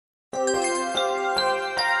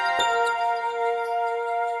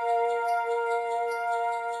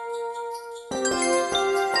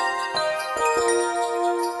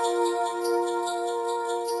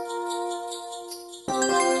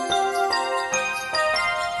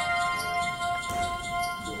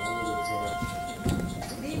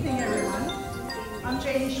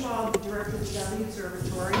the director of the Dudley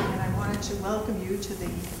Observatory, and I wanted to welcome you to the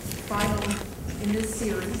final in this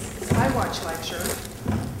series, Skywatch lecture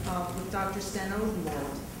with Dr. Sten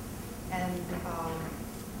Odenwald. And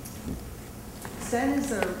Sten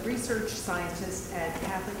is a research scientist at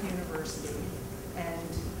Catholic University, and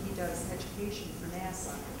he does education for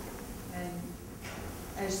NASA. And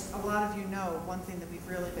as a lot of you know, one thing that we've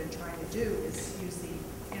really been trying to do is use the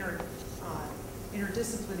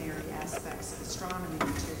interdisciplinary aspects of astronomy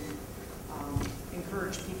to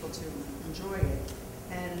encourage people to enjoy it.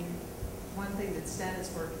 And one thing that Sten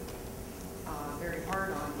has worked very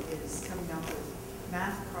hard on is coming up with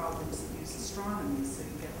math problems that use astronomy, so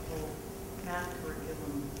you get the whole math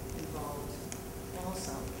curriculum involved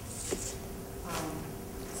also.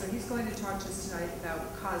 So he's going to talk to us tonight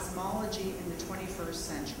about cosmology in the 21st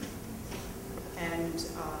century. And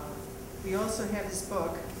we also have his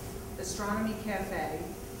book, Astronomy Cafe,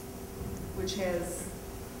 which has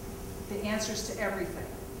the answers to everything.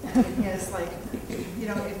 It has, like, you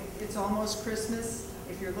know, it's almost Christmas.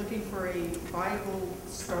 If you're looking for a Bible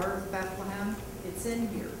Star of Bethlehem, it's in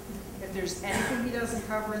here. If there's anything he doesn't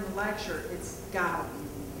cover in the lecture, it's gotta be in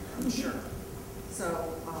here, I'm sure.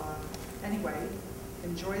 So anyway,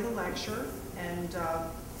 enjoy the lecture and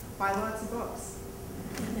buy lots of books.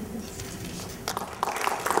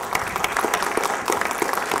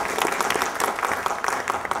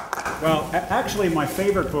 Well, actually, my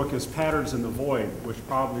favorite book is Patterns in the Void, which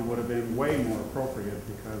probably would have been way more appropriate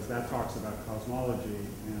because that talks about cosmology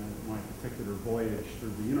and my particular voyage through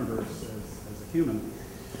the universe as a human.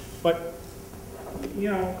 But, you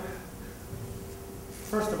know,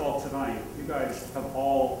 first of all, tonight, you guys have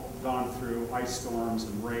all gone through ice storms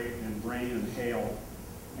and rain and hail.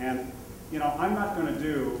 And, you know, I'm not going to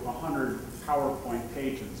do 100 PowerPoint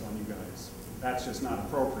pages on you guys. That's just not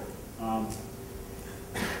appropriate.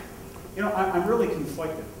 You know, I'm really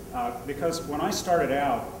conflicted because when I started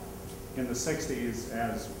out in the 60s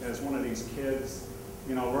as one of these kids,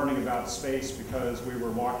 you know, learning about space because we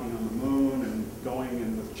were walking on the moon and going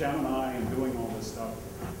in with Gemini and doing all this stuff,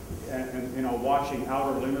 and you know, watching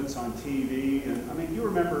Outer Limits on TV. And I mean, you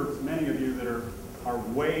remember, many of you that are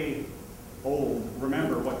way old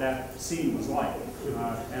remember what that scene was like.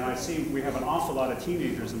 And I see we have an awful lot of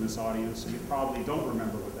teenagers in this audience, so you probably don't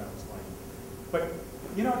remember what that was like. But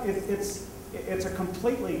you know, it's a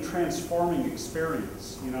completely transforming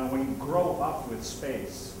experience, you know, when you grow up with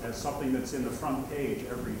space as something that's in the front page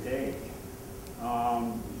every day.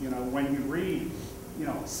 You know, when you read, you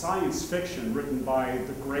know, science fiction written by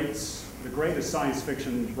the greatest science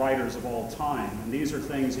fiction writers of all time, and these are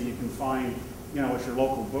things that you can find, you know, at your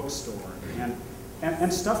local bookstore.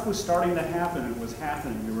 And stuff was starting to happen. It was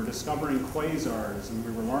happening. We were discovering quasars, and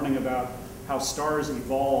we were learning about how stars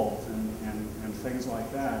evolved and things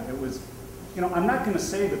like that. It was, you know, I'm not going to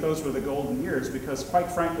say that those were the golden years because,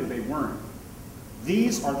 quite frankly, they weren't.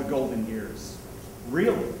 These are the golden years,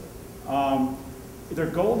 really. They're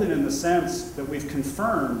golden in the sense that we've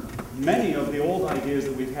confirmed many of the old ideas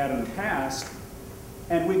that we've had in the past,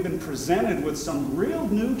 and we've been presented with some real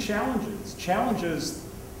new challenges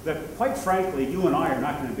that, quite frankly, you and I are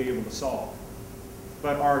not going to be able to solve.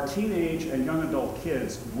 But our teenage and young adult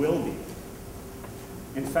kids will be.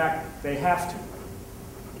 In fact, they have to.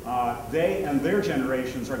 They and their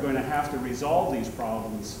generations are going to have to resolve these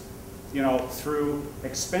problems, you know, through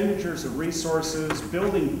expenditures of resources,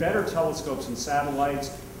 building better telescopes and satellites,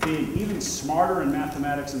 being even smarter in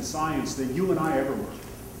mathematics and science than you and I ever were.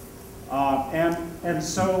 And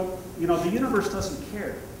so, you know, the universe doesn't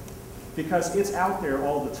care because it's out there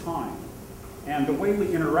all the time. And the way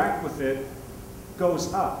we interact with it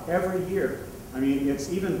goes up every year. I mean,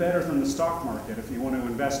 it's even better than the stock market if you want to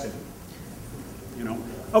invest in it, you know.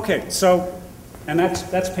 Okay, so, and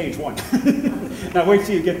that's page 1. Now wait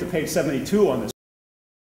till you get to page 72 on this.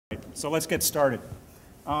 So let's get started.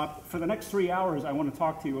 For the next 3 hours, I want to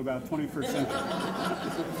talk to you about 21st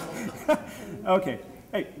century. Okay,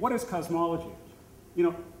 hey, what is cosmology? You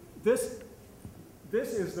know, this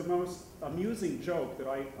is the most amusing joke that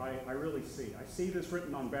I really see. I see this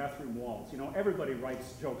written on bathroom walls. You know, everybody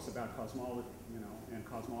writes jokes about cosmology, you know, and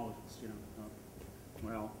cosmologists, you know.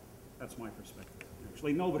 Well, that's my perspective.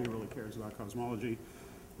 Actually, nobody really cares about cosmology.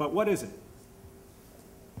 But what is it?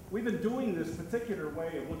 We've been doing this particular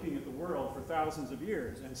way of looking at the world for thousands of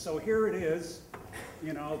years. And so here it is,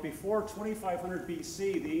 you know, before 2500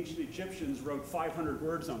 BC, the ancient Egyptians wrote 500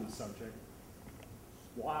 words on the subject.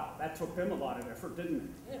 Wow, that took them a lot of effort, didn't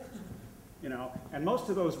it? You know, and most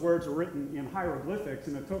of those words were written in hieroglyphics,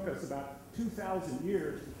 and it took us about 2,000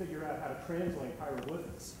 years to figure out how to translate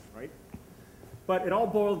hieroglyphics, right? But it all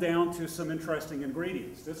boiled down to some interesting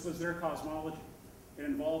ingredients. This was their cosmology. It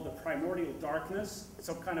involved a primordial darkness,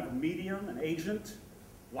 some kind of a medium, an agent.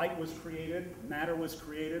 Light was created, matter was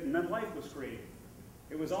created, and then life was created.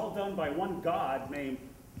 It was all done by one god named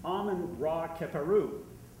Amun-Ra Keperu.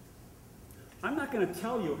 I'm not going to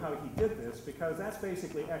tell you how he did this because that's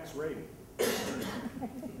basically X-rated.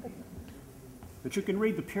 But you can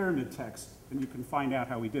read the pyramid text and you can find out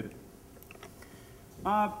how he did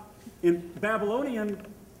it. In Babylonian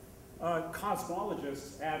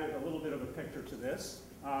cosmologists added a little bit of a picture to this.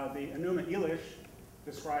 The Enuma Elish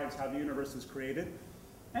describes how the universe was created,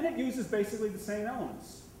 and it uses basically the same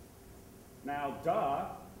elements. Now, duh,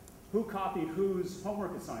 who copied whose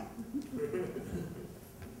homework assignment?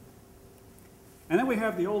 And then we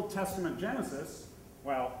have the Old Testament Genesis.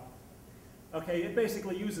 Well, okay, it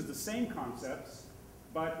basically uses the same concepts,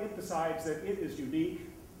 but it decides that it is unique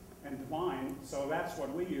and divine, so that's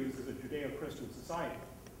what we use as a Judeo-Christian society.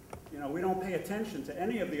 You know, we don't pay attention to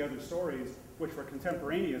any of the other stories which were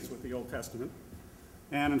contemporaneous with the Old Testament.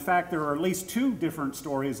 And in fact, there are at least 2 different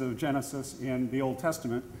stories of Genesis in the Old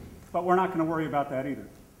Testament, but we're not going to worry about that either.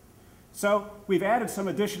 So we've added some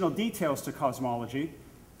additional details to cosmology,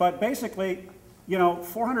 but basically, you know,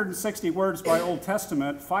 460 words by Old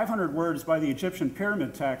Testament, 500 words by the Egyptian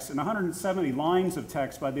pyramid text, and 170 lines of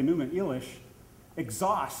text by the Enuma Elish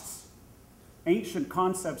exhausts ancient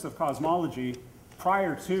concepts of cosmology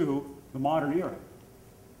prior to the modern era.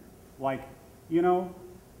 Like, you know,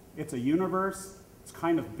 it's a universe, it's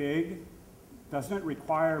kind of big. Doesn't it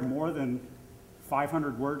require more than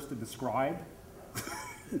 500 words to describe?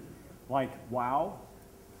 Like, wow.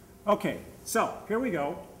 Okay, so here we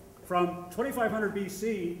go. From 2500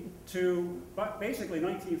 BC to basically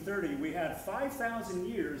 1930, we had 5,000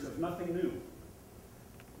 years of nothing new.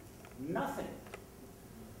 Nothing.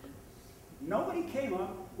 Nobody came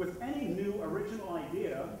up with any new original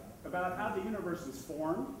idea about how the universe was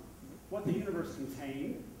formed, what the universe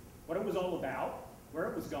contained, what it was all about, where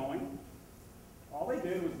it was going. All they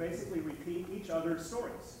did was basically repeat each other's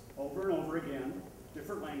stories over and over again,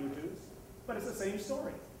 different languages, but it's the same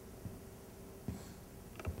story.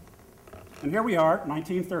 And here we are,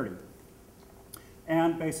 1930.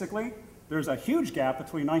 And basically, there's a huge gap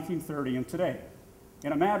between 1930 and today.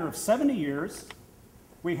 In a matter of 70 years,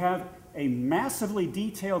 we have a massively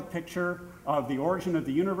detailed picture of the origin of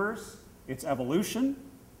the universe, its evolution,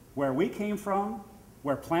 where we came from,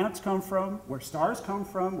 where planets come from, where stars come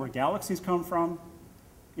from, where galaxies come from.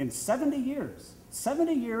 In 70 years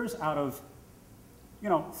out of, you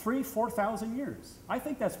know, 3,000 to 4,000 years. I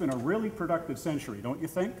think that's been a really productive century, don't you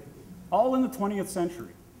think? All in the 20th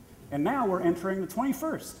century. And now we're entering the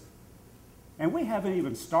 21st. And we haven't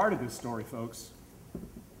even started this story, folks.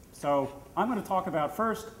 So I'm going to talk about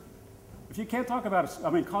first, if you can't talk about it, I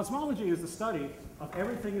mean, cosmology is the study of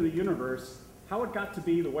everything in the universe, how it got to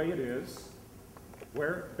be the way it is,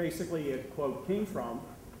 where basically it, quote, came from,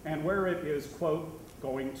 and where it is, quote,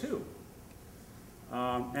 going to.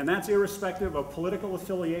 And that's irrespective of political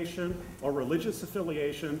affiliation or religious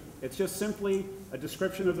affiliation. It's just simply a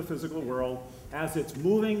description of the physical world as it's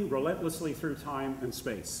moving relentlessly through time and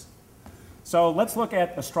space. So let's look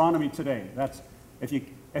at astronomy today. That's, if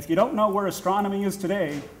you don't know where astronomy is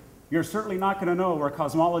today, you're certainly not going to know where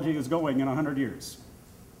cosmology is going in 100 years.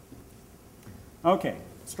 Okay,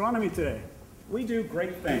 astronomy today. We do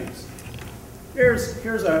great things.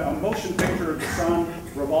 Here's a motion picture of the sun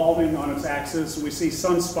revolving on its axis. We see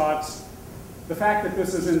sunspots. The fact that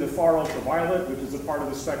this is in the far ultraviolet, which is a part of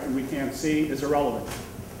the spectrum we can't see, is irrelevant.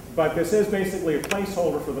 But this is basically a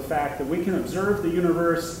placeholder for the fact that we can observe the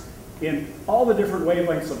universe in all the different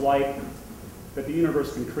wavelengths of light that the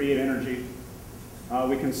universe can create energy.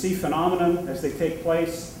 We can see phenomena as they take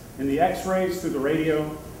place in the X-rays through the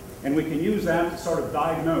radio, and we can use that to sort of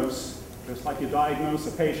diagnose, just like you diagnose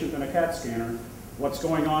a patient in a CAT scanner, what's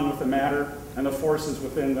going on with the matter and the forces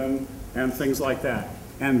within them and things like that.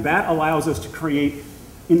 And that allows us to create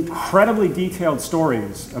incredibly detailed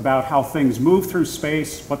stories about how things move through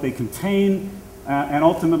space, what they contain, and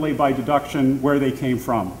ultimately, by deduction, where they came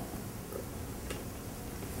from.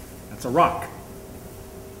 That's a rock.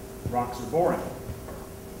 Rocks are boring.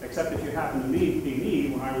 Except if you happen to be me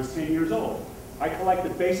when I was 10 years old. I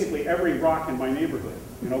collected basically every rock in my neighborhood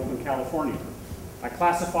in Oakland, California. I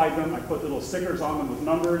classified them, I put little stickers on them with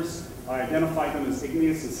numbers, I identified them as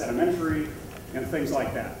igneous and sedimentary, and things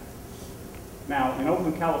like that. Now, in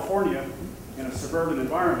Oakland, California, in a suburban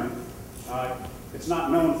environment, it's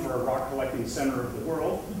not known for a rock collecting center of the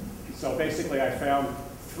world. So basically, I found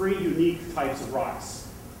 3 unique types of rocks.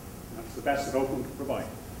 That's the best that Oakland can provide.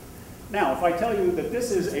 Now, if I tell you that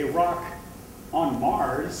this is a rock on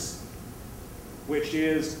Mars, which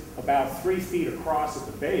is about 3 feet across at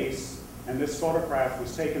the base and this photograph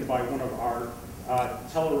was taken by one of our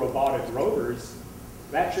telerobotic rovers,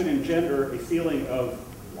 that should engender a feeling of,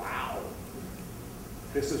 wow,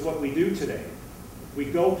 this is what we do today. We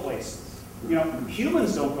go places. You know,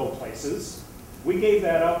 humans don't go places. We gave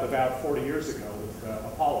that up about 40 years ago with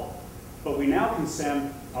Apollo. But we now can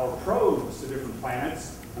send our probes to different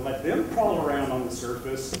planets and let them crawl around on the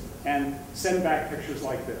surface and send back pictures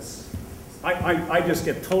like this. I just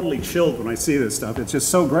get totally chilled when I see this stuff. It's just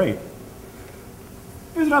so great.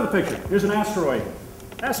 Here's another picture. Here's an asteroid.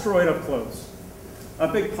 Asteroid up close. A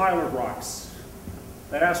big pile of rocks.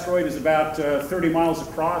 That asteroid is about 30 miles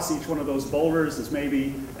across. Each one of those boulders is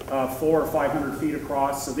maybe 400 or 500 feet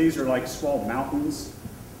across. So these are like small mountains.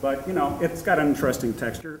 But, you know, it's got an interesting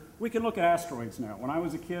texture. We can look at asteroids now. When I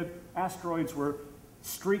was a kid, asteroids were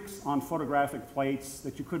streaks on photographic plates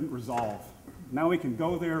that you couldn't resolve. Now we can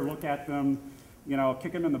go there, look at them, you know,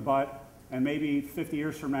 kick them in the butt, and maybe 50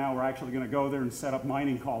 years from now, we're actually going to go there and set up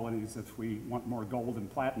mining colonies if we want more gold and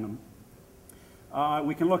platinum.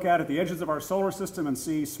 We can look at the edges of our solar system and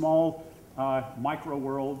see small micro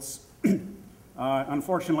worlds.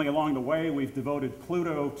 Unfortunately, along the way, we've devoted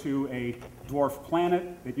Pluto to a dwarf planet.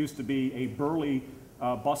 It used to be a burly,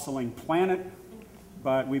 bustling planet,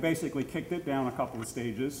 but we basically kicked it down a couple of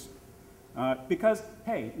stages because,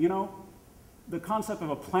 hey, you know, the concept of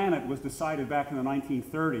a planet was decided back in the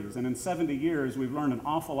 1930s, and in 70 years, we've learned an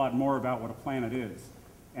awful lot more about what a planet is.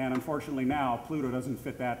 And unfortunately now, Pluto doesn't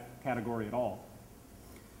fit that category at all.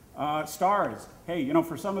 Stars. Hey, you know,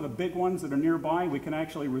 for some of the big ones that are nearby, we can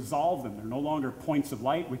actually resolve them. They're no longer points of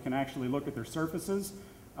light. We can actually look at their surfaces.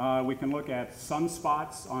 We can look at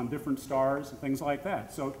sunspots on different stars and things like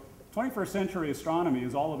that. So 21st century astronomy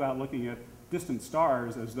is all about looking at distant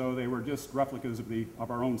stars as though they were just replicas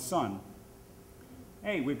of our own sun.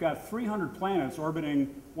 Hey, we've got 300 planets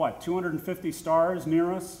orbiting, what, 250 stars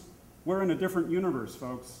near us? We're in a different universe,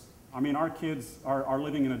 folks. I mean, our kids are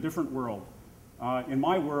living in a different world. In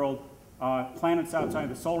my world, planets outside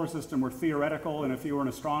the solar system were theoretical, and if you were an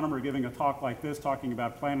astronomer giving a talk like this, talking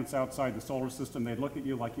about planets outside the solar system, they'd look at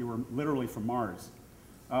you like you were literally from Mars.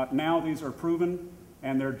 Now these are proven,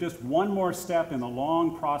 and they're just one more step in the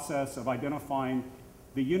long process of identifying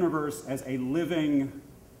the universe as a living,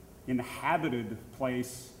 inhabited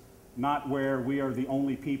place, not where we are the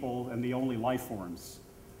only people and the only life forms.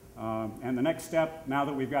 And the next step, now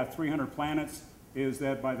that we've got 300 planets, is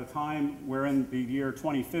that by the time we're in the year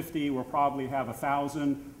 2050, we'll probably have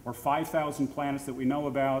 1,000 or 5,000 planets that we know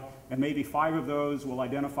about, and maybe 5 of those will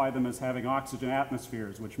identify them as having oxygen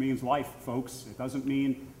atmospheres, which means life, folks. It doesn't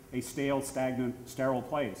mean a stale, stagnant, sterile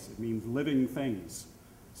place. It means living things.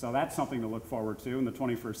 So that's something to look forward to in the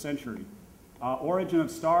 21st century. Origin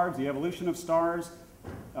of stars, the evolution of stars,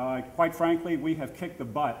 quite frankly, we have kicked the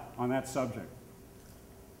butt on that subject.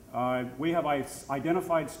 We have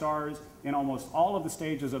identified stars in almost all of the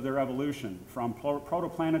stages of their evolution, from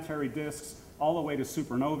protoplanetary disks all the way to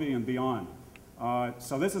supernovae and beyond.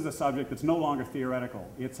 So this is a subject that's no longer theoretical.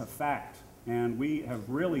 It's a fact. And we have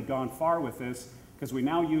really gone far with this because we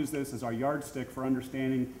now use this as our yardstick for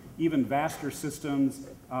understanding even vaster systems,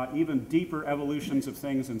 even deeper evolutions of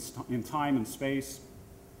things in time and space.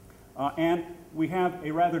 And we have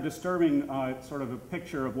a rather disturbing sort of a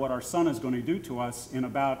picture of what our sun is going to do to us in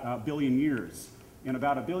about 1 billion years. In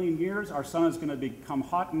about 1 billion years, our sun is going to become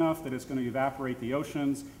hot enough that it's going to evaporate the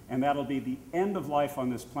oceans, and that'll be the end of life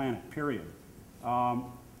on this planet, period.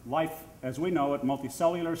 Life, as we know it,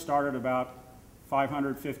 multicellular, started about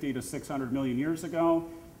 550 to 600 million years ago.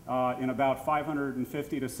 In about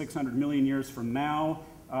 550 to 600 million years from now,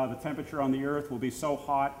 the temperature on the Earth will be so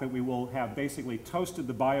hot that we will have basically toasted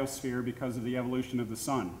the biosphere because of the evolution of the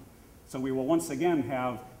sun. So we will once again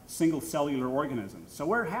have single cellular organisms. So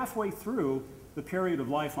we're halfway through the period of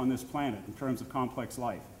life on this planet in terms of complex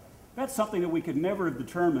life. That's something that we could never have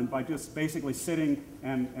determined by just basically sitting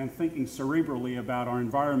and thinking cerebrally about our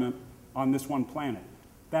environment on this one planet.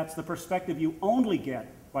 That's the perspective you only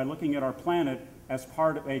get by looking at our planet as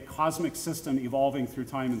part of a cosmic system evolving through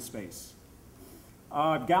time and space.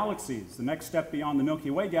 Galaxies. The next step beyond the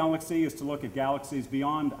Milky Way galaxy is to look at galaxies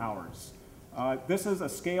beyond ours. This is a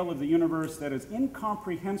scale of the universe that is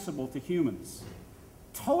incomprehensible to humans.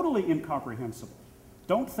 Totally incomprehensible.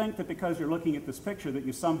 Don't think that because you're looking at this picture that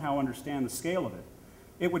you somehow understand the scale of it.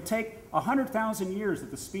 It would take 100,000 years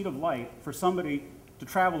at the speed of light for somebody to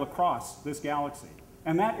travel across this galaxy.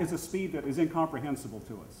 And that is a speed that is incomprehensible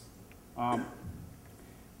to us.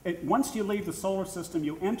 Once you leave the solar system,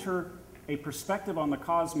 you enter a perspective on the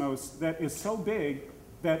cosmos that is so big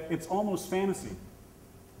that it's almost fantasy.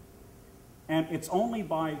 And it's only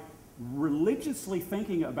by religiously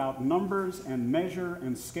thinking about numbers and measure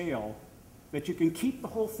and scale that you can keep the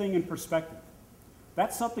whole thing in perspective.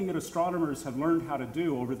 That's something that astronomers have learned how to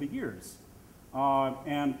do over the years.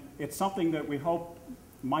 And it's something that we hope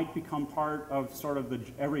might become part of sort of the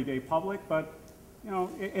everyday public, but you know,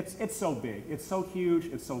 it's so big, it's so huge,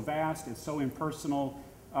 it's so vast, it's so impersonal.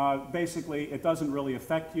 Basically, it doesn't really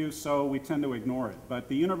affect you, so we tend to ignore it. But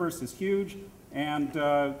the universe is huge, and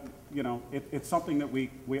you know, it's something that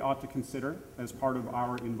we ought to consider as part of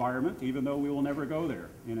our environment, even though we will never go there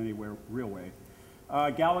in any real way.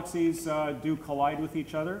 Galaxies do collide with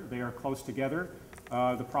each other. They are close together.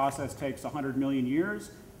 The process takes 100 million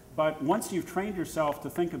years. But once you've trained yourself to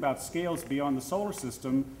think about scales beyond the solar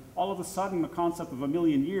system, all of a sudden the concept of a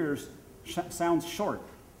million years sounds short.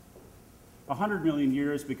 100 million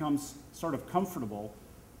years becomes sort of comfortable.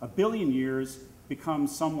 A billion years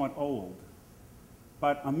becomes somewhat old.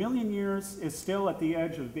 But a million years is still at the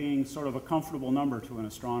edge of being sort of a comfortable number to an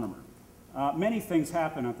astronomer. Many things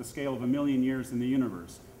happen at the scale of a million years in the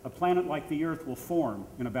universe. A planet like the Earth will form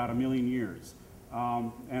in about a million years,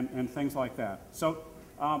 and things like that. So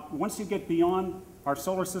once you get beyond our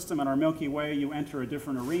solar system and our Milky Way, you enter a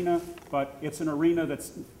different arena, but it's an arena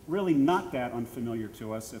that's really not that unfamiliar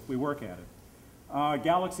to us if we work at it.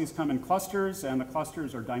 Galaxies come in clusters, and the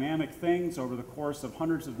clusters are dynamic things over the course of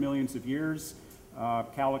hundreds of millions of years.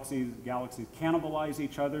 Galaxies cannibalize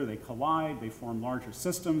each other, they collide, they form larger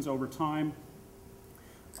systems over time.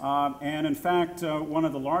 And in fact, one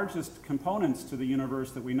of the largest components to the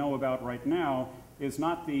universe that we know about right now is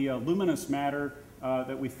not the luminous matter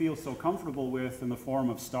that we feel so comfortable with in the form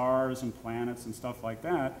of stars and planets and stuff like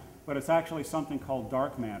that, but it's actually something called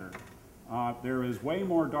dark matter. There is way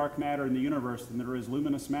more dark matter in the universe than there is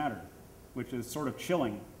luminous matter, which is sort of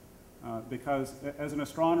chilling. Because as an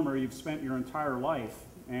astronomer, you've spent your entire life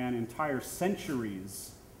and entire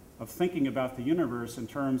centuries of thinking about the universe in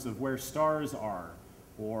terms of where stars are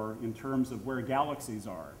or in terms of where galaxies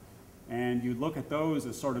are. And you look at those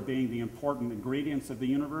as sort of being the important ingredients of the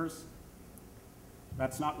universe.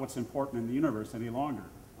 That's not what's important in the universe any longer.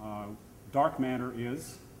 Dark matter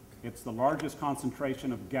is. It's the largest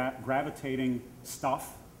concentration of gravitating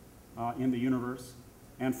stuff in the universe.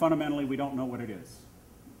 And fundamentally, we don't know what it is.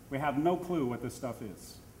 We have no clue what this stuff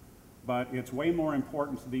is, but it's way more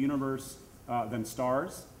important to the universe than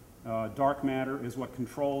stars. Dark matter is what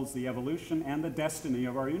controls the evolution and the destiny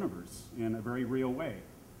of our universe in a very real way.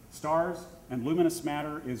 Stars and luminous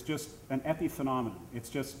matter is just an epiphenomenon. It's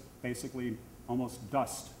just basically almost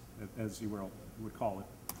dust, as you would call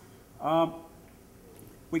it.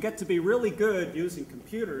 We get to be really good using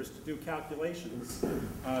computers to do calculations.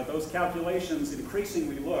 Those calculations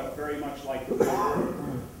increasingly look very much like the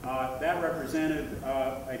that represented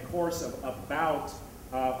a course of about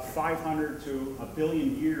 500 to a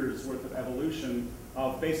billion years worth of evolution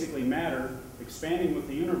of basically matter expanding with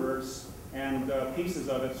the universe and pieces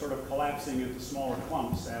of it sort of collapsing into smaller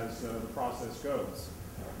clumps as the process goes.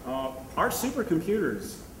 Our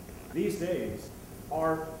supercomputers these days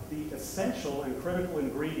are the essential and critical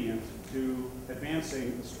ingredient to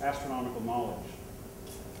advancing astronomical knowledge.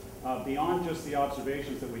 Beyond just the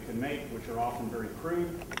observations that we can make, which are often very crude,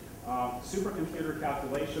 supercomputer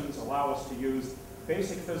calculations allow us to use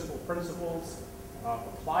basic physical principles,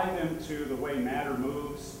 apply them to the way matter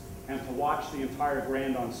moves, and to watch the entire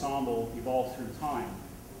grand ensemble evolve through time.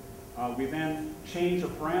 We then change a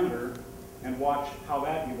parameter and watch how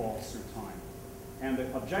that evolves through time. And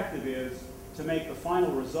the objective is to make the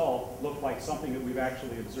final result look like something that we've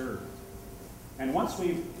actually observed. And once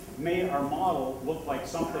we've made our model look like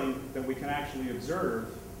something that we can actually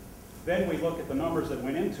observe, then we look at the numbers that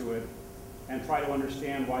went into it and try to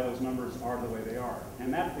understand why those numbers are the way they are.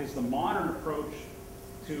 And that is the modern approach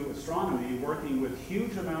to astronomy, working with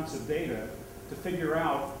huge amounts of data to figure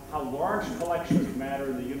out how large collections of matter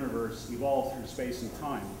in the universe evolve through space and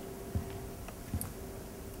time.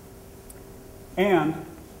 And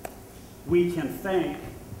we can thank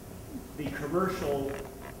the commercial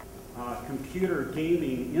computer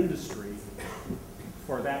gaming industry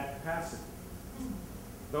for that capacity.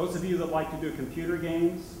 Those of you that like to do computer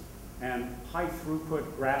games and high throughput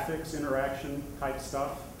graphics interaction type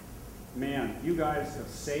stuff, man, you guys have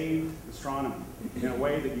saved astronomy in a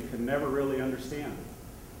way that you can never really understand.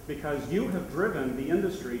 Because you have driven the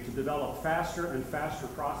industry to develop faster and faster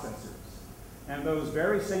processors. And those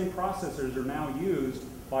very same processors are now used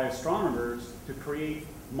by astronomers to create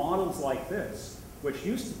models like this, which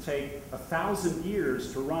used to take 1,000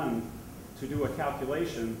 years to run to do a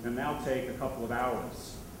calculation and now take a couple of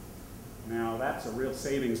hours. Now that's a real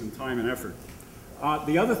savings in time and effort.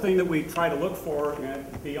 The other thing that we try to look for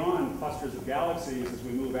beyond clusters of galaxies as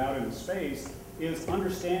we move out into space is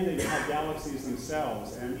understanding how galaxies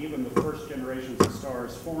themselves and even the first generations of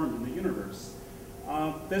stars formed in the universe.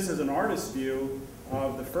 This is an artist's view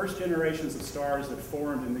of the first generations of stars that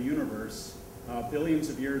formed in the universe billions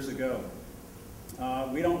of years ago.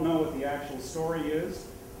 We don't know what the actual story is.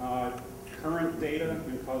 Current data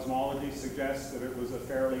in cosmology suggests that it was a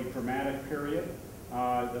fairly dramatic period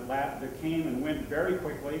that came and went very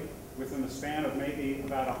quickly within the span of maybe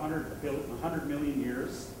about 100 million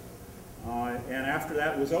years. And after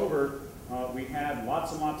that was over, we had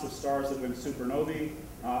lots and lots of stars that went supernovae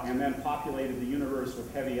and then populated the universe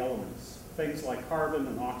with heavy elements, things like carbon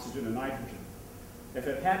and oxygen and nitrogen. If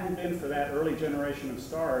it hadn't been for that early generation of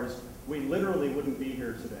stars, we literally wouldn't be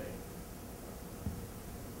here today.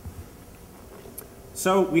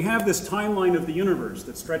 So we have this timeline of the universe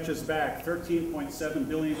that stretches back 13.7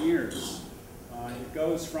 billion years. It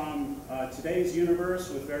goes from today's universe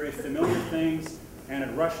with very familiar things, and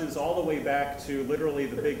it rushes all the way back to literally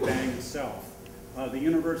the Big Bang itself. The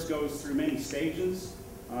universe goes through many stages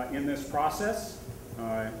in this process.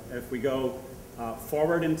 If we go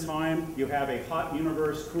forward in time, you have a hot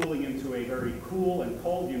universe cooling into a very cool and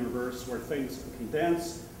cold universe where things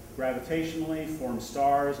condense gravitationally, form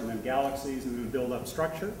stars, and then galaxies, and then build up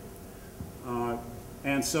structure.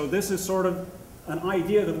 And so this is sort of an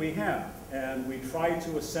idea that we have, and we try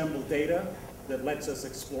to assemble data that lets us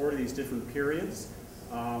explore these different periods.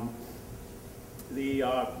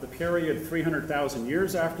 The period 300,000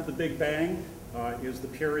 years after the Big Bang is the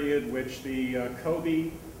period which the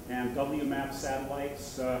COBE and WMAP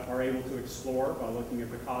satellites are able to explore by looking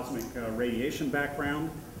at the cosmic radiation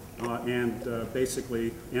background and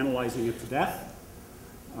basically analyzing it to death.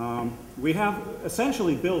 We have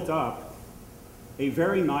essentially built up a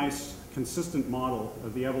very nice, consistent model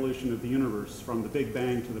of the evolution of the universe from the Big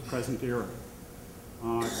Bang to the present era,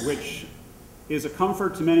 which is a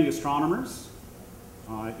comfort to many astronomers.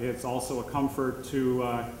 It's also a comfort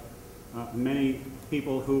to many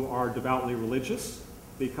people who are devoutly religious,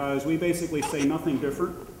 because we basically say nothing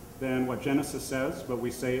different than what Genesis says, but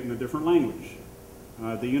we say it in a different language.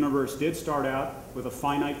 The universe did start out with a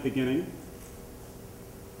finite beginning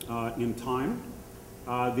in time.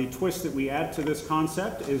 The twist that we add to this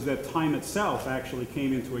concept is that time itself actually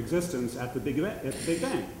came into existence at the Big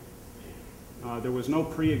Bang. There was no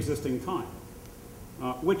pre-existing time,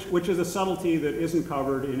 which is a subtlety that isn't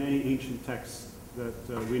covered in any ancient text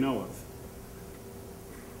that we know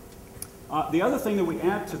of. The other thing that we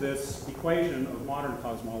add to this equation of modern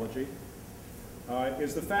cosmology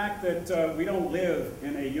is the fact that we don't live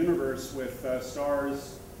in a universe with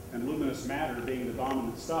stars and luminous matter being the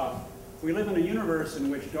dominant stuff. We live in a universe in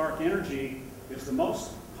which dark energy is the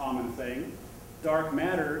most common thing, dark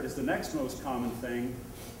matter is the next most common thing,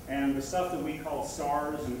 and the stuff that we call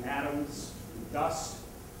stars and atoms and dust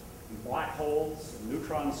and black holes and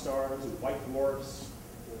neutron stars and white dwarfs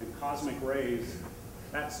and cosmic rays,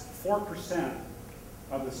 that's 4%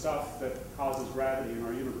 of the stuff that causes gravity in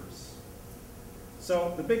our universe.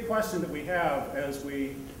 So the big question that we have as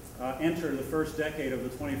we enter the first decade of the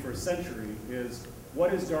 21st century is,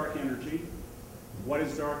 what is dark energy? What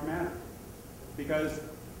is dark matter? Because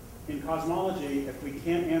in cosmology, if we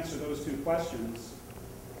can't answer those two questions,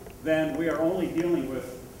 then we are only dealing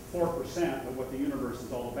with 4% of what the universe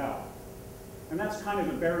is all about. And that's kind of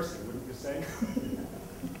embarrassing, wouldn't you say?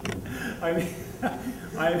 I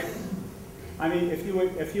mean,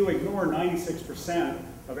 if you ignore 96%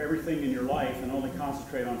 of everything in your life and only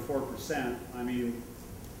concentrate on 4%, I mean,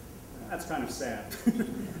 that's kind of sad.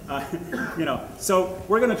 You know, so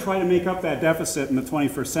we're going to try to make up that deficit in the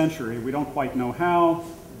 21st century. We don't quite know how,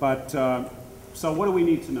 but so what do we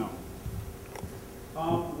need to know?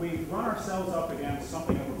 We run ourselves up against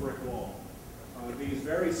something of a brick wall. These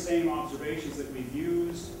very same observations that we've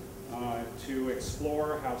used to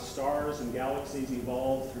explore how stars and galaxies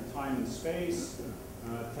evolved through time and space,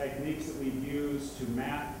 techniques that we've used to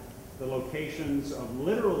map the locations of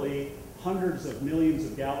literally hundreds of millions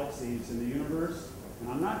of galaxies in the universe, and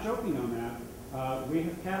I'm not joking on that. We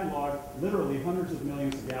have cataloged literally hundreds of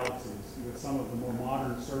millions of galaxies with some of the more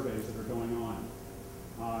modern surveys that are going on.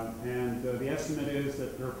 And the estimate is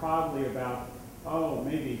that there are probably about,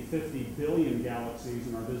 maybe 50 billion galaxies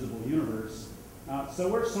in our visible universe. So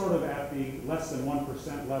we're sort of at the less than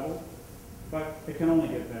 1% level, but it can only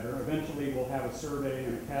get better. Eventually we'll have a survey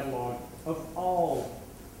and a catalog of all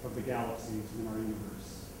of the galaxies in our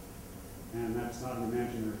universe. And that's not an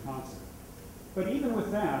imaginary concept. But even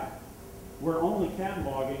with that, we're only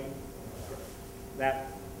cataloging that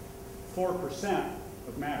 4%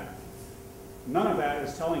 of matter. None of that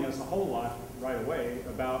is telling us a whole lot right away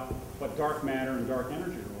about what dark matter and dark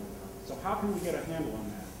energy are all about. So how can we get a handle on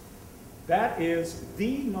that? That is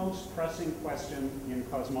the most pressing question in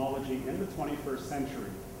cosmology in the 21st century.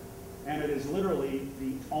 And it is literally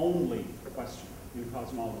the only question in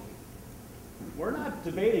cosmology. We're not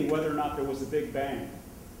debating whether or not there was a Big Bang.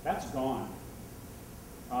 That's gone.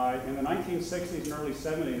 In the 1960s and early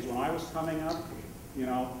 70s, when I was coming up, you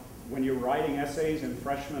know, when you were writing essays in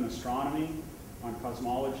freshman astronomy on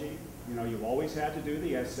cosmology, you know, you always had to do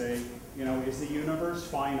the essay, you know, is the universe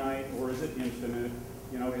finite or is it infinite?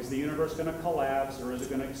 You know, is the universe going to collapse or is it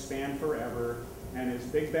going to expand forever? And is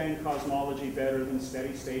Big Bang cosmology better than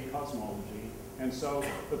steady state cosmology? And so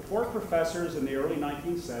the poor professors in the early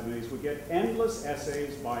 1970s would get endless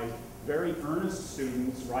essays by very earnest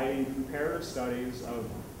students writing comparative studies of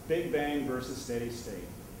Big Bang versus steady state.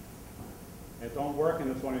 It don't work in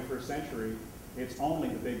the 21st century. It's only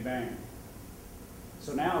the Big Bang.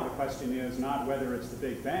 So now the question is not whether it's the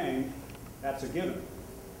Big Bang. That's a given.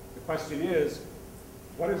 The question is,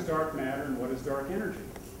 what is dark matter and what is dark energy?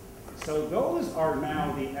 So those are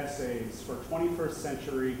now the essays for 21st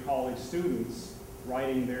century college students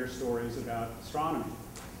writing their stories about astronomy.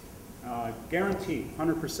 Guaranteed,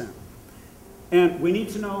 100%. And we need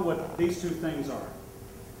to know what these two things are.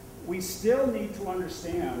 We still need to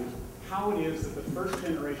understand how it is that the first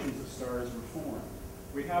generations of stars were formed.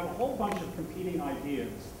 We have a whole bunch of competing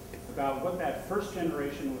ideas about what that first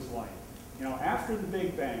generation was like. You know, after the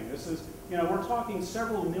Big Bang, this is, you know, we're talking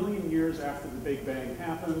several million years after the Big Bang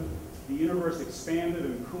happened. The universe expanded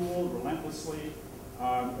and cooled relentlessly.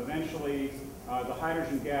 Eventually, the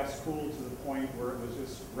hydrogen gas cooled to the point where it was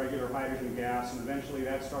just regular hydrogen gas, and eventually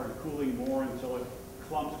that started cooling more until it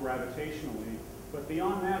clumped gravitationally. But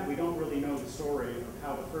beyond that, we don't really know the story of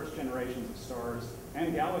how the first generations of stars,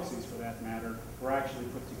 and galaxies for that matter, were actually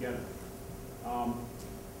put together.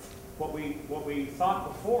 What we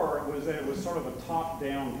thought before was that it was sort of a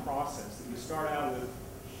top-down process, that you start out with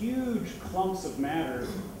huge clumps of matter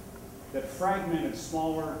that fragmented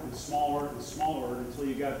smaller and smaller and smaller until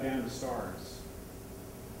you got down to stars.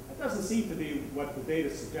 That doesn't seem to be what the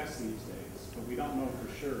data suggests these days, but we don't know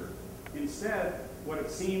for sure. Instead, what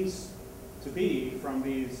it seems to be from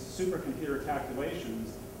these supercomputer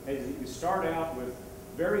calculations is that you start out with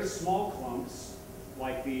very small clumps,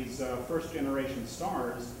 like these first-generation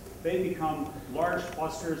stars. They become large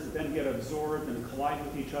clusters that then get absorbed and collide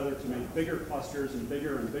with each other to make bigger clusters and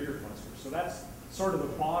bigger clusters. So that's sort of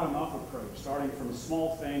the bottom-up approach, starting from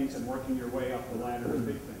small things and working your way up the ladder to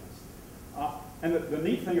big things. And the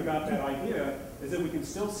neat thing about that idea is that we can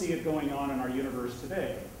still see it going on in our universe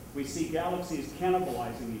today. We see galaxies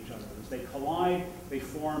cannibalizing each other. As they collide, they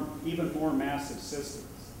form even more massive systems.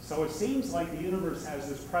 So it seems like the universe has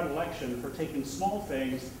this predilection for taking small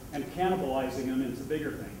things and cannibalizing them into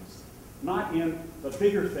bigger things, not in the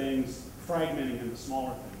bigger things fragmenting into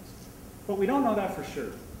smaller things. But we don't know that for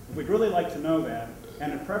sure. We'd really like to know that,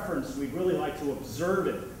 and in preference, we'd really like to observe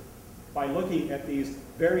it by looking at these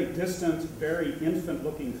very distant, very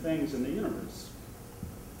infant-looking things in the universe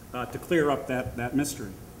to clear up that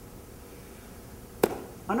mystery.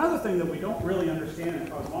 Another thing that we don't really understand in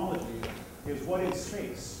cosmology is what is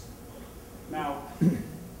space. Now,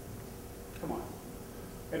 come on,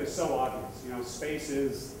 it is so obvious. You know, space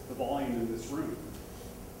is the volume in this room.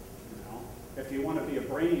 You know, if you want to be a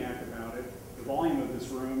brainiac about it, the volume of this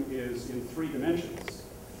room is in 3 dimensions.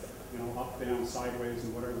 You know, up, down, sideways,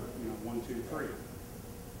 and whatever. You know, 1, 2, 3.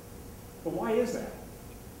 But why is that?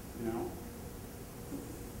 You know,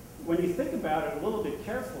 when you think about it a little bit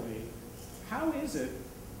carefully, how is it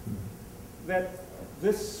that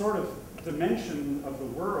this sort of dimension of the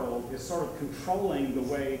world is sort of controlling the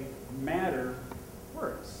way matter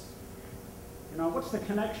works? You know, what's the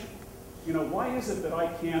connection? You know, why is it that I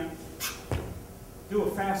can't do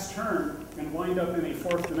a fast turn and wind up in a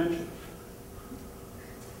 4th dimension?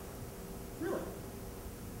 Really?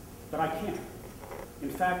 But I can't. In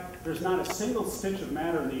fact, there's not a single stitch of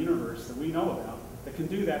matter in the universe that we know about that can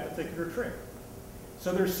do that particular trick.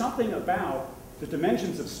 So there's something about the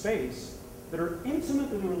dimensions of space that are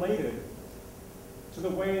intimately related to the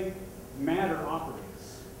way matter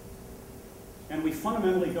operates. And we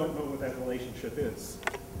fundamentally don't know what that relationship is.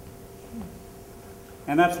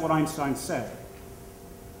 And that's what Einstein said.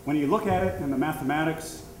 When you look at it in the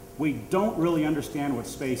mathematics, we don't really understand what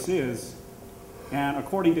space is. And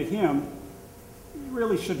according to him, you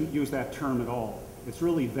really shouldn't use that term at all. It's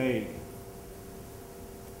really vague.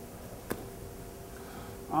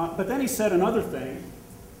 But then he said another thing,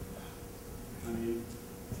 I mean,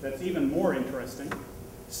 that's even more interesting.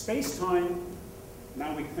 Space-time,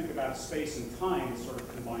 now we can think about space and time sort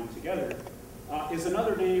of combined together, is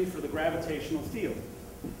another name for the gravitational field.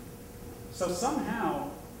 So somehow,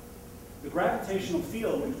 the gravitational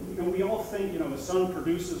field, and we all think, the sun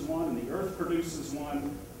produces one and the earth produces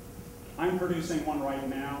one. I'm producing one right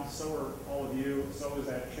now, so are all of you, so is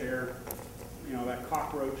that chair, that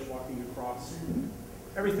cockroach walking across.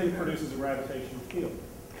 Everything produces a gravitational field.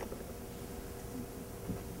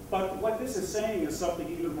 But what this is saying is something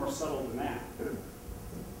even more subtle than that.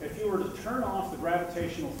 If you were to turn off the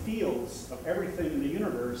gravitational fields of everything in the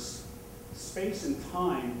universe, space and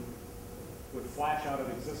time would flash out of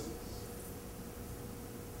existence.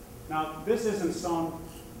 Now, this isn't some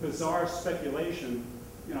bizarre speculation,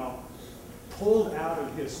 pulled out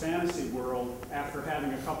of his fantasy world after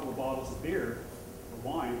having a couple of bottles of beer,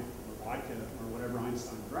 or wine, or vodka, or whatever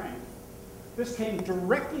Einstein drank. This came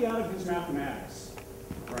directly out of his mathematics,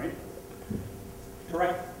 right?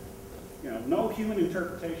 Direct, no human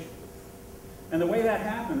interpretation. And the way that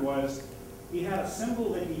happened was he had a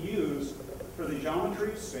symbol that he used for the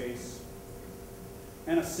geometry of space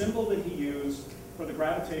and a symbol that he used for the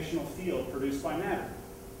gravitational field produced by matter.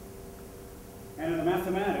 And in the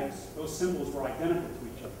mathematics, those symbols were identical to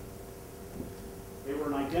each other. They were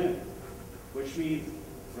an identity, which means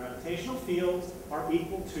gravitational fields are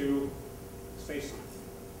equal to space-time.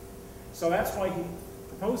 So that's why he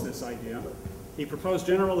proposed this idea. He proposed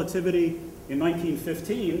general relativity in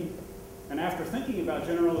 1915, and after thinking about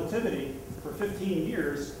general relativity for 15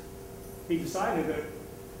 years, he decided that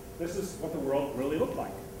this is what the world really looked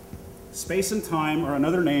like. Space and time are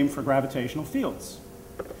another name for gravitational fields.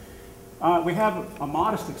 We have a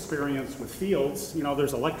modest experience with fields.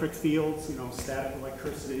 There's electric fields, static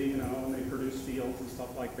electricity, and they produce fields and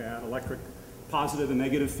stuff like that, electric positive and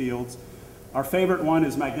negative fields. Our favorite one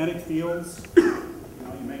is magnetic fields. You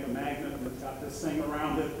make a magnet and it's got this thing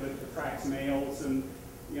around it that attracts nails and,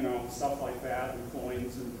 stuff like that, and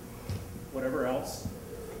coins and whatever else.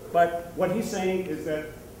 But what he's saying is that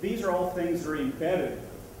these are all things that are embedded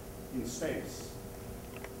in space.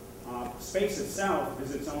 Space itself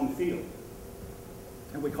is its own field,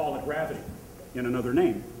 and we call it gravity in another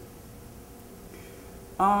name.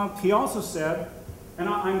 He also said, and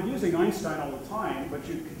I'm using Einstein all the time, but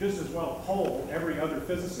you could just as well poll every other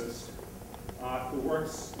physicist who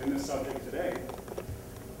works in this subject today.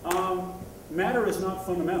 Matter is not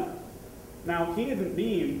fundamental. Now, he didn't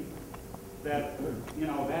mean that,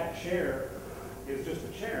 that chair is just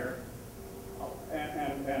a chair,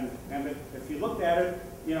 and that if you looked at it,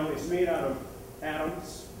 it's made out of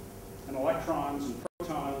atoms and electrons and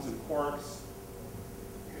protons and quarks.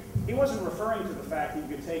 He wasn't referring to the fact that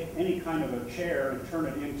you could take any kind of a chair and turn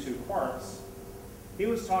it into quarks. He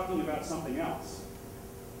was talking about something else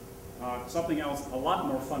a lot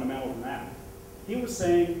more fundamental than that. He was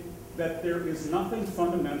saying that there is nothing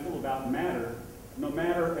fundamental about matter, no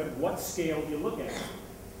matter at what scale you look at it.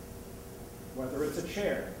 Whether it's a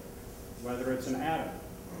chair, whether it's an atom,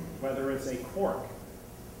 whether it's a quark.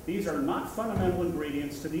 These are not fundamental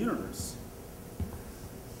ingredients to the universe.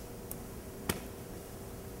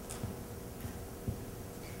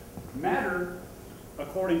 Matter,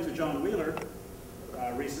 according to John Wheeler,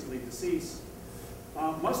 recently deceased,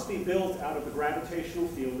 must be built out of the gravitational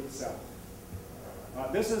field itself.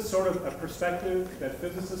 This is sort of a perspective that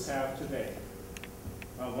physicists have today,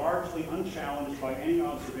 largely unchallenged by any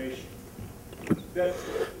observation. That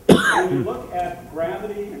when you look at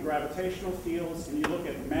gravity and gravitational fields, and you look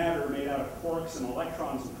at matter made out of quarks and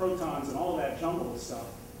electrons and protons and all that jumble of stuff,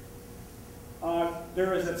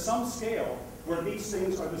 there is at some scale where these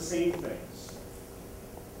things are the same things.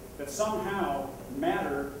 That somehow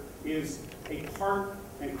matter is a part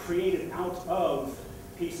and created out of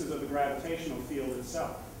pieces of the gravitational field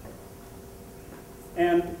itself.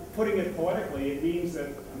 And putting it poetically, it means that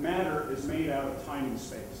matter is made out of time and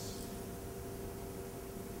space.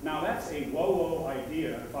 Now that's a whoa-whoa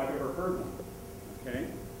idea if I've ever heard one, okay?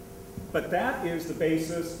 But that is the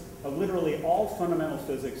basis of literally all fundamental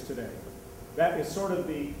physics today. That is sort of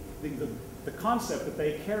the concept that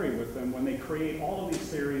they carry with them when they create all of these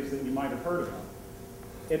theories that you might have heard about.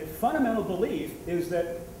 A fundamental belief is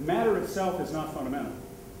that matter itself is not fundamental,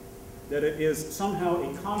 that it is somehow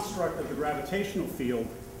a construct of the gravitational field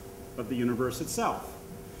of the universe itself.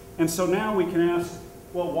 And so now we can ask,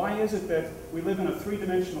 well, why is it that we live in a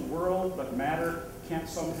three-dimensional world, but matter can't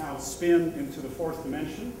somehow spin into the fourth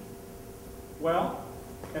dimension? Well,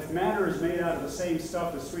 if matter is made out of the same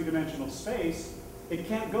stuff as three-dimensional space, it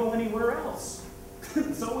can't go anywhere else.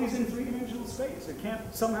 It's always in three-dimensional space. It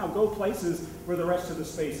can't somehow go places where the rest of the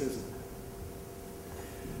space isn't.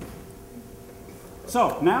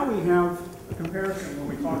 So now we have a comparison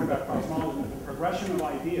when we talk about cosmology, the progression of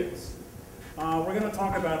ideas. We're going to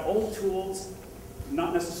talk about old tools,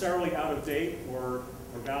 not necessarily out of date or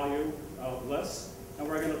valueless, and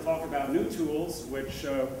we're going to talk about new tools which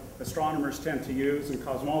astronomers tend to use and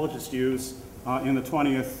cosmologists use in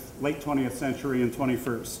the late 20th century and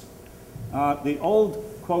 21st. The old,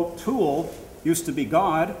 quote, tool used to be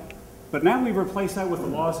God, but now we've replaced that with the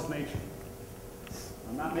laws of nature.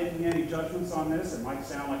 I'm not making any judgments on this. It might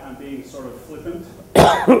sound like I'm being sort of flippant,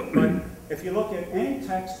 but if you look at any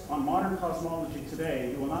text on modern cosmology today,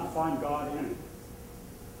 you will not find God in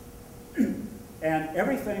it. And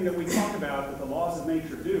everything that we talk about that the laws of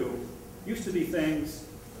nature do used to be things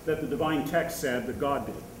that the divine text said that God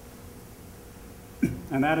did.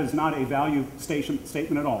 And that is not a value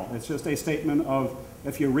statement at all. It's just a statement of,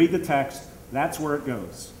 if you read the text, that's where it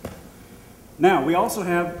goes. Now, we also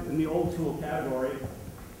have, in the old tool category,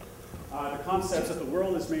 the concepts that the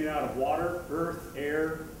world is made out of water, earth,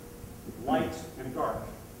 air, light, and dark.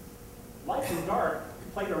 Light and dark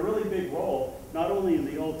played a really big role, not only in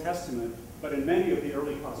the Old Testament, but in many of the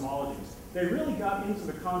early cosmologies. They really got into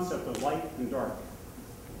the concept of light and dark.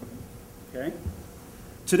 Okay?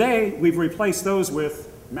 Today, we've replaced those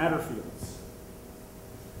with matter fields.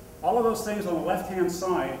 All of those things on the left-hand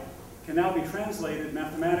side can now be translated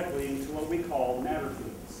mathematically into what we call matter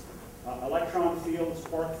fields. Electron fields,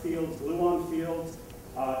 quark fields, gluon fields,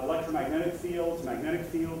 electromagnetic fields, magnetic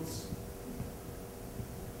fields.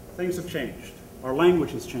 Things have changed. Our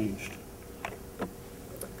language has changed.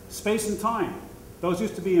 Space and time. Those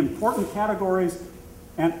used to be important categories,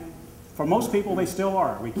 and for most people they still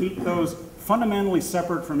are. We keep those fundamentally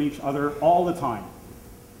separate from each other all the time.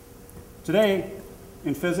 Today,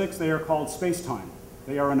 in physics, they are called space-time.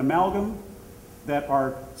 They are an amalgam that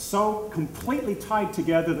are so completely tied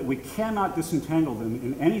together that we cannot disentangle them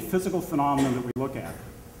in any physical phenomenon that we look at.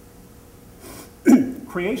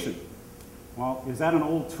 Creation. Well, is that an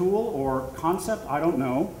old tool or concept? I don't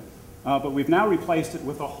know. But we've now replaced it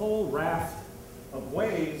with a whole raft of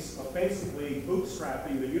ways of basically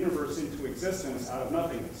bootstrapping the universe into existence out of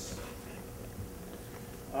nothingness.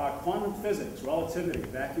 Quantum physics, relativity,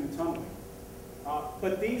 vacuum tunneling.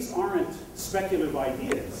 But these aren't speculative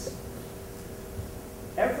ideas.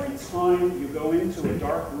 Every time you go into a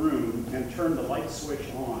dark room and turn the light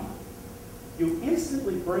switch on, you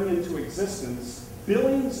instantly bring into existence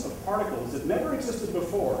billions of particles that never existed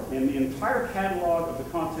before in the entire catalog of the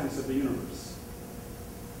contents of the universe.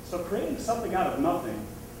 So creating something out of nothing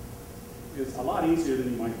is a lot easier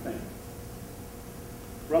than you might think.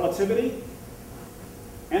 Relativity,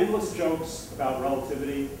 endless jokes about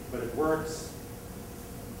relativity, but it works.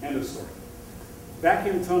 End of story.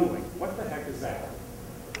 Vacuum tunneling, what the heck is that?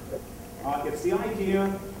 It's the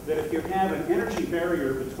idea that if you have an energy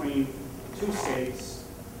barrier between two states,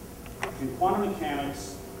 in quantum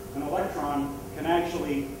mechanics, an electron can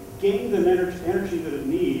actually gain the energy that it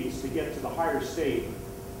needs to get to the higher state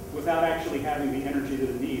without actually having the energy that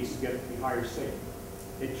it needs to get to the higher state.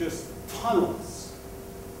 It just tunnels.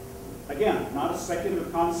 Again, not a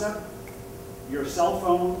speculative concept. Your cell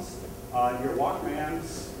phones, your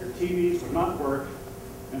Walkmans, your TVs would not work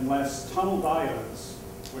unless tunnel diodes,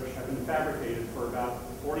 which have been fabricated for about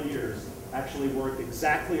 40 years, actually work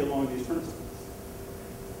exactly along these principles.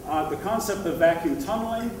 The concept of vacuum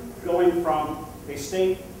tunneling, going from a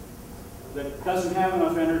state that doesn't have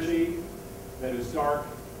enough energy, that is dark,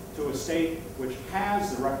 to a state which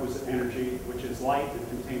has the requisite energy, which is light that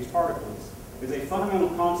contains particles, is a fundamental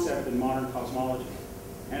concept in modern cosmology.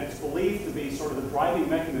 And it's believed to be sort of the driving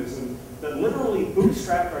mechanism that literally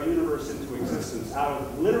bootstrapped our universe into existence out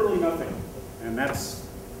of literally nothing. And that's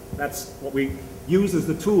what we use as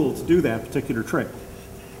the tool to do that particular trick.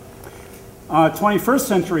 21st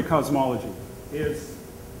century cosmology is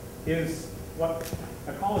what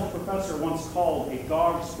a college professor once called a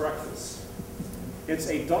dog's breakfast. It's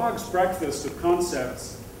a dog's breakfast of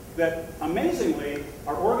concepts that amazingly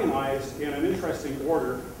are organized in an interesting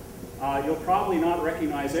order. You'll probably not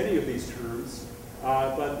recognize any of these terms,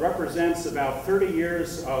 but represents about 30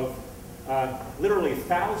 years of literally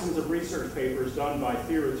thousands of research papers done by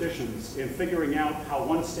theoreticians in figuring out how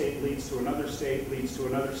one state leads to another state, leads to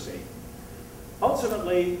another state.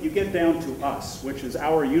 Ultimately, you get down to us, which is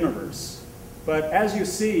our universe. But as you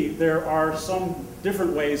see, there are some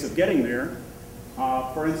different ways of getting there.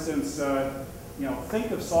 For instance, think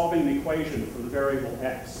of solving the equation for the variable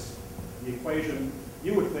x. The equation,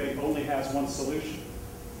 you would think, only has one solution.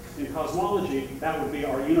 In cosmology, that would be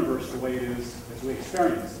our universe the way it is as we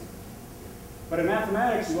experience it. But in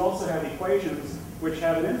mathematics, you also have equations which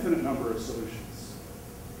have an infinite number of solutions.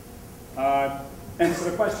 And so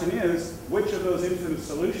the question is, which of those infinite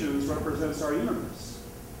solutions represents our universe?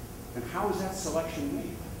 And how is that selection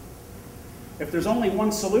made? If there's only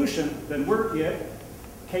one solution, then we're it.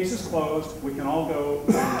 case is closed. We can all go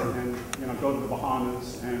and go to the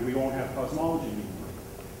Bahamas, and we won't have cosmology anymore.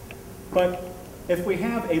 But if we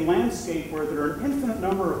have a landscape where there are an infinite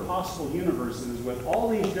number of possible universes with all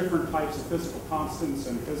these different types of physical constants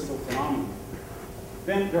and physical phenomena,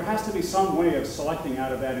 then there has to be some way of selecting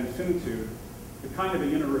out of that infinitude the kind of a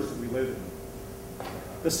universe that we live in.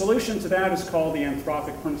 The solution to that is called the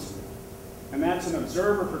anthropic principle, and that's an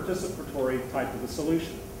observer-participatory type of a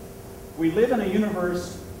solution. We live in a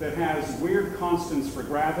universe that has weird constants for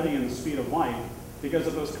gravity and the speed of light, because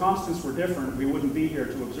if those constants were different, we wouldn't be here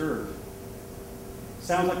to observe.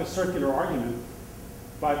 Sounds like a circular argument,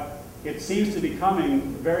 but it seems to be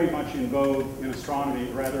becoming very much in vogue in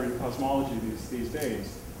astronomy, rather in cosmology these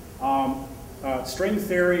days. String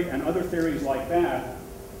theory and other theories like that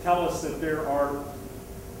tell us that there are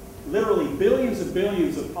literally billions and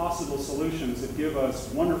billions of possible solutions that give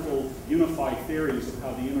us wonderful unified theories of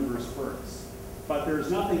how the universe works. But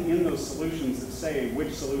there's nothing in those solutions that say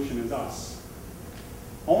which solution is us.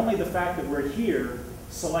 Only the fact that we're here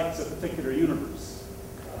selects a particular universe.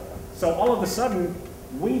 So all of a sudden,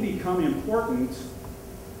 we become important,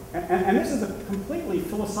 and this is a completely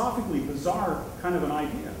philosophically bizarre kind of an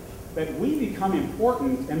idea, that we become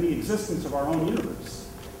important in the existence of our own universe.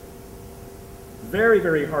 Very,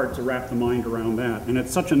 very hard to wrap the mind around that. And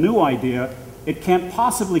it's such a new idea, it can't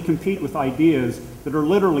possibly compete with ideas that are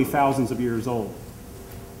literally thousands of years old.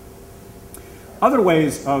 Other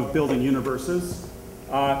ways of building universes,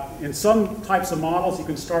 in some types of models, you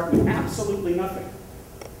can start with absolutely nothing,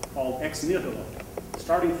 called ex nihilo,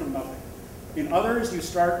 starting from nothing. In others, you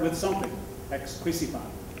start with something, ex quisipam,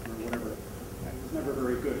 or whatever. That was never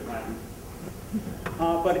very good Latin.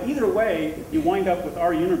 But either way, you wind up with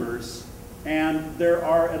our universe, and there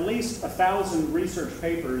are at least 1,000 research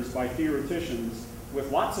papers by theoreticians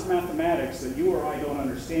with lots of mathematics that you or I don't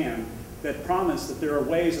understand that promise that there are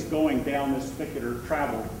ways of going down this particular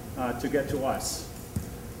travel to get to us.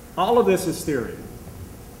 All of this is theory.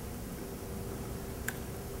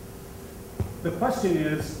 The question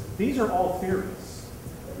is, these are all theories.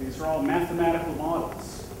 These are all mathematical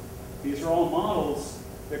models. These are all models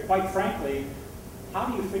that, quite frankly, how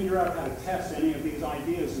do you figure out how to test any of these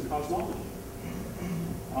ideas in cosmology?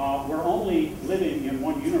 We're only living in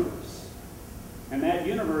one universe. And that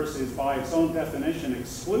universe is, by its own definition,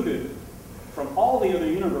 excluded from all the other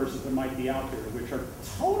universes that might be out there, which are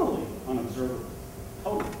totally unobservable.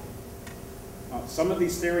 Totally. Some of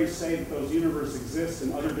these theories say that those universes exist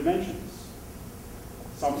in other dimensions.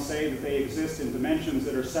 Some say that they exist in dimensions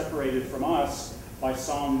that are separated from us by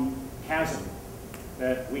some chasm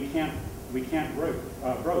that we can't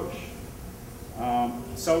broach.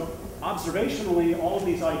 So observationally, all of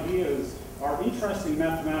these ideas are interesting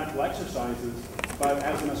mathematical exercises, but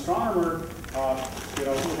as an astronomer,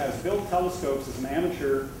 who has built telescopes as an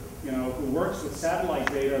amateur, who works with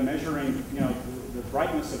satellite data measuring, the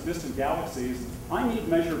brightness of distant galaxies, I need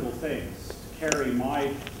measurable things to carry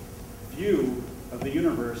my view of the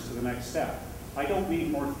universe to the next step. I don't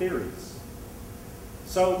need more theories.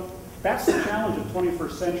 So that's the challenge of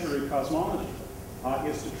 21st century cosmology,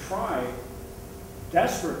 is to try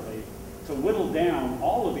desperately to whittle down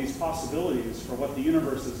all of these possibilities for what the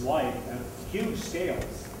universe is like at huge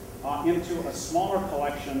scales into a smaller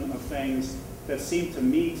collection of things that seem to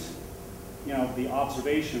meet the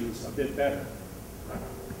observations a bit better.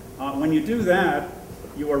 When you do that,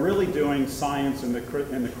 you are really doing science in the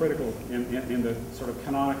sort of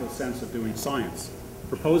canonical sense of doing science.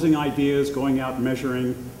 Proposing ideas, going out and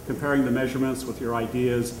measuring, comparing the measurements with your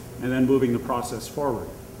ideas, and then moving the process forward.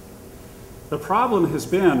 The problem has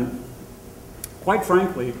been, quite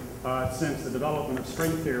frankly, since the development of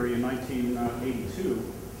string theory in 1982,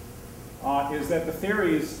 is that the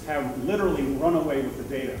theories have literally run away with the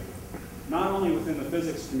data, not only within the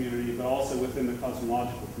physics community, but also within the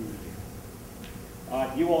cosmological community.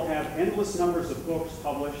 You will have endless numbers of books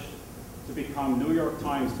published to become New York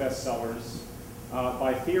Times bestsellers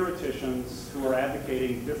by theoreticians who are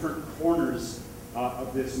advocating different corners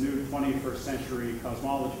of this new 21st century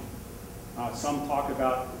cosmology. Some talk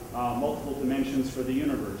about multiple dimensions for the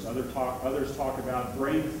universe. Others talk about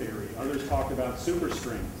brane theory. Others talk about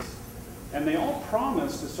superstrings. And they all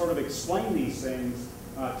promise to sort of explain these things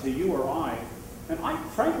to you or I. And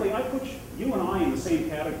frankly, I put you and I in the same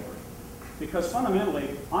category. Because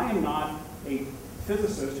fundamentally, I am not a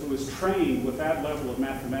physicist who is trained with that level of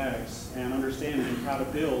mathematics and understanding of how to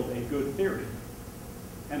build a good theory.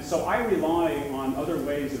 And so I rely on other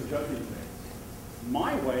ways of judging things.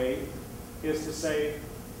 My way is to say,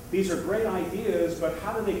 these are great ideas, but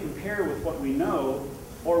how do they compare with what we know,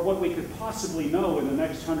 or what we could possibly know in the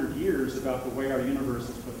next 100 years about the way our universe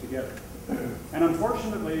is put together? And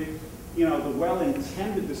unfortunately, you know, the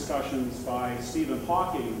well-intended discussions by Stephen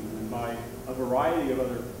Hawking and by a variety of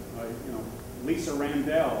other, you know, Lisa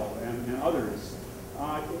Randall and others,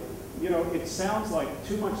 you know, it sounds like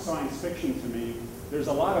too much science fiction to me. There's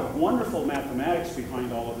a lot of wonderful mathematics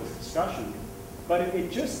behind all of this discussion, but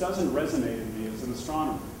it just doesn't resonate in me as an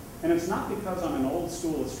astronomer. And it's not because I'm an old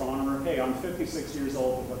school astronomer. Hey, I'm 56 years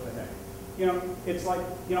old, but what the heck? You know, it's like,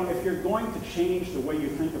 you know, if you're going to change the way you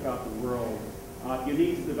think about the world, you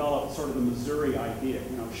need to develop sort of the Missouri idea,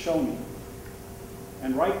 you know, show me.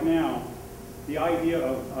 And right now, the idea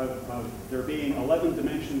of there being 11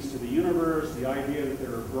 dimensions to the universe, the idea that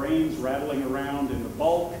there are brains rattling around in the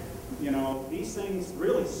bulk, you know, these things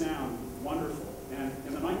really sound wonderful. And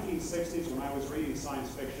in the 1960s, when I was reading science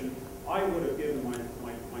fiction, I would have given my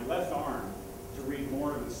left arm to read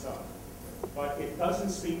more of this stuff. But it doesn't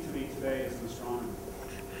speak to me today as an astronomer.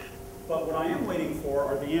 But what I am waiting for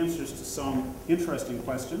are the answers to some interesting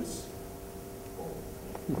questions.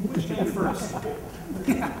 Which came first?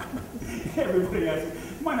 Everybody asks.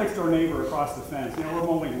 My next door neighbor across the fence, you know, we're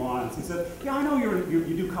mowing lawns. He said, yeah, I know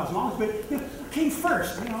you do cosmology, but you know, what came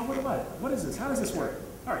first? You know, what is this? How does this work?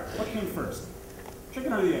 All right, what came first?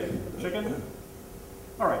 Chicken or the egg? Chicken?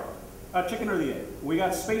 All right, chicken or the egg? We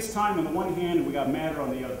got space-time on the one hand and we got matter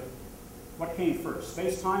on the other. What came first,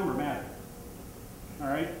 space-time or matter? All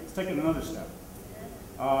right, let's take it another step.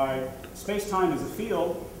 Space-time is a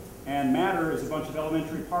field and matter is a bunch of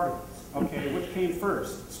elementary particles. Okay, which came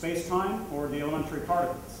first, space-time or the elementary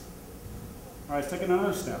particles? All right, let's take it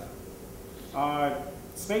another step.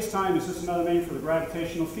 Space-time is just another name for the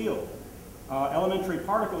gravitational field. Elementary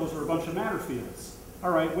particles are a bunch of matter fields.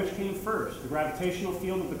 All right, which came first, the gravitational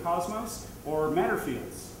field of the cosmos or matter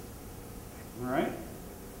fields? All right,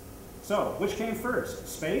 so which came first,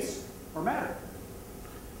 space or matter?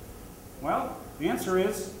 Well, the answer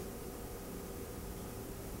is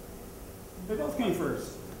they both came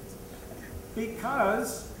first.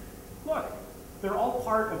 Because, look, they're all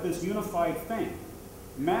part of this unified thing.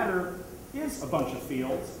 Matter is a bunch of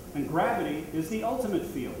fields, and gravity is the ultimate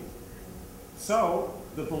field. So,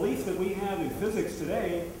 the belief that we have in physics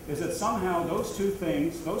today is that somehow those two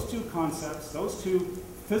things, those two concepts, those two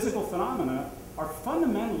physical phenomena are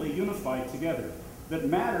fundamentally unified together. That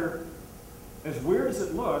matter, as weird as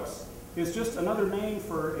it looks, is just another name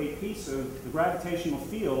for a piece of the gravitational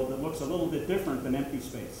field that looks a little bit different than empty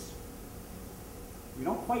space. We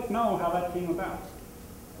don't quite know how that came about,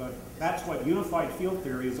 but that's what unified field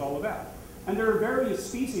theory is all about. And there are various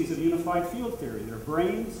species of unified field theory. There are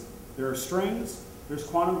brains, there are strings, there's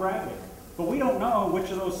quantum gravity. But we don't know which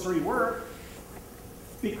of those three work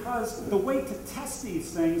because the way to test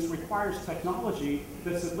these things requires technology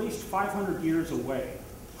that's at least 500 years away.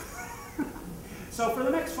 So for the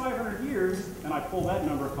next 500 years, and I pull that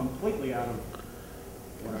number completely out of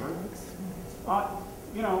whatever,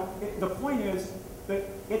 you know, the point is that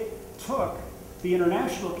it took the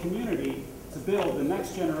international community to build the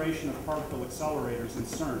next generation of particle accelerators in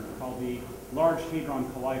CERN, called the Large Hadron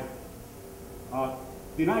Collider.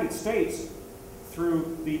 The United States,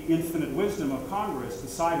 through the infinite wisdom of Congress,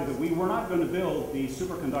 decided that we were not going to build the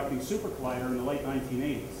superconducting supercollider in the late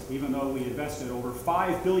 1980s, even though we invested over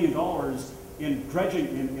 $5 billion in dredging,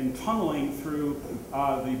 in tunneling through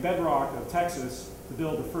the bedrock of Texas to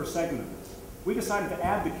build the first segment of this. We decided to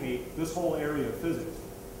abdicate this whole area of physics.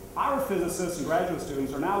 Our physicists and graduate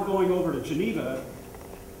students are now going over to Geneva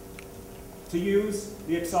to use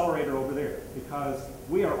the accelerator over there because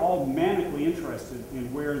we are all manically interested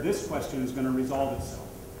in where this question is going to resolve itself.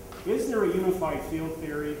 Is there a unified field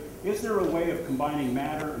theory? Is there a way of combining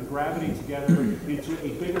matter and gravity together into a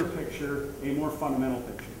bigger picture, a more fundamental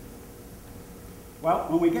picture? Well,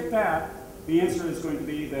 when we get that, the answer is going to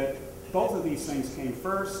be that both of these things came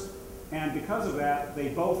first, and because of that, they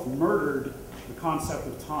both murdered the concept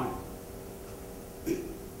of time.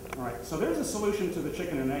 All right, so there's a solution to the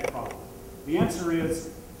chicken and egg problem. The answer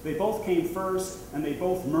is they both came first, and they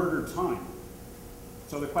both murdered time.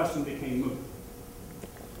 So the question became moot.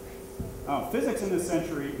 Physics in this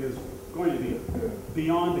century is going to be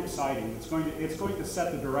beyond exciting. It's going to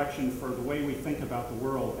set the direction for the way we think about the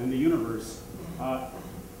world and the universe.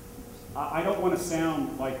 I don't want to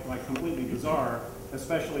sound like completely bizarre,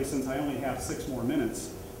 especially since I only have 6 more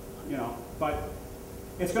minutes, you know, but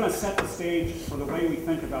it's going to set the stage for the way we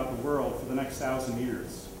think about the world for the next 1,000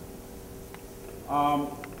 years.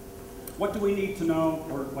 What do we need to know,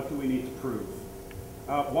 or what do we need to prove?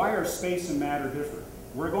 Why are space and matter different?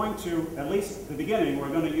 We're going to, at least at the beginning, we're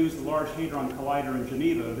going to use the Large Hadron Collider in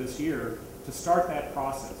Geneva this year to start that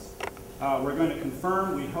process. We're going to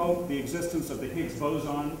confirm, we hope, the existence of the Higgs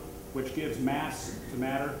boson, which gives mass to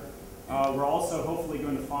matter. We're also hopefully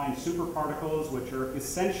going to find superparticles, which are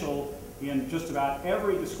essential in just about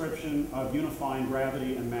every description of unifying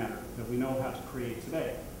gravity and matter that we know how to create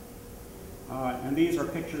today. And these are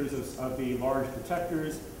pictures of the large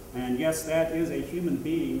detectors. And yes, that is a human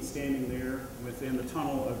being standing there within the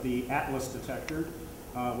tunnel of the Atlas detector,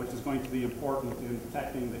 which is going to be important in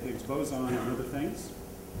detecting the Higgs boson and other things.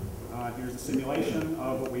 Here's a simulation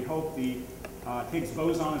of what we hope the Higgs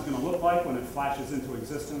boson is going to look like when it flashes into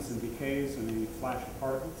existence and decays in a flash of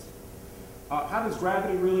particles. How does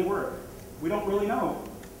gravity really work? We don't really know.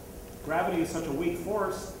 Gravity is such a weak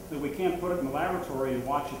force that we can't put it in the laboratory and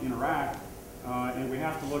watch it interact. And we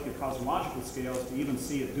have to look at cosmological scales to even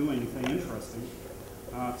see it doing anything interesting.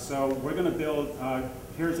 So we're going to build,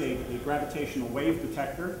 here's a gravitational wave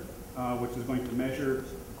detector, which is going to measure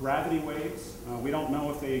gravity waves. We don't know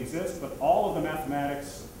if they exist, but all of the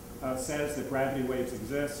mathematics says that gravity waves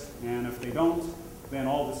exist. And if they don't, then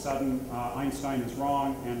all of a sudden Einstein is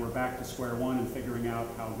wrong, and we're back to square one and figuring out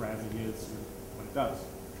how gravity is and what it does.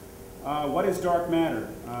 What is dark matter?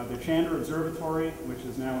 The Chandra Observatory, which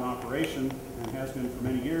is now in operation and has been for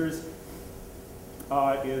many years,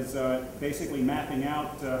 is basically mapping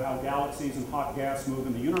out how galaxies and hot gas move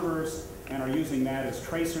in the universe, and are using that as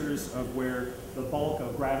tracers of where the bulk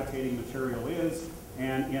of gravitating material is.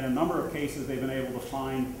 And in a number of cases, they've been able to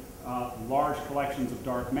find large collections of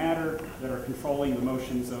dark matter that are controlling the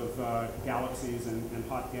motions of galaxies and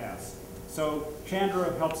hot gas. So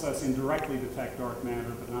Chandra helps us indirectly detect dark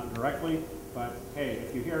matter, but not directly. But hey,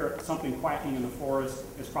 if you hear something quacking in the forest,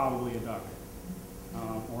 it's probably a duck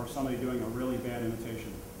or somebody doing a really bad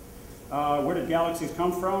imitation. Where did galaxies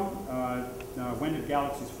come from? When did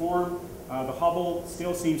galaxies form? The Hubble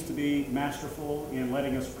still seems to be masterful in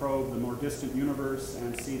letting us probe the more distant universe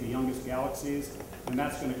and see the youngest galaxies, and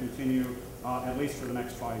that's going to continue at least for the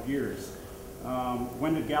next 5 years.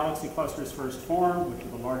 When did galaxy clusters first form, which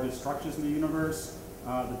are the largest structures in the universe?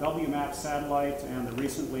 The WMAP satellite and the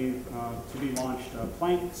recently to-be launched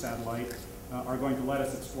Planck satellite are going to let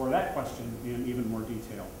us explore that question in even more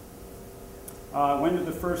detail. When did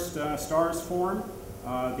the first stars form?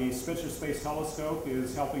 The Spitzer Space Telescope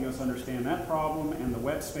is helping us understand that problem, and the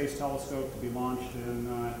Webb Space Telescope, to be launched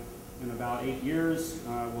in about 8 years,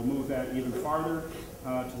 will move that even farther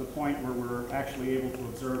to the point where we're actually able to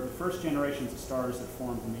observe the first generations of stars that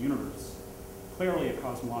formed in the universe. Clearly a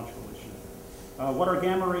cosmological issue. What are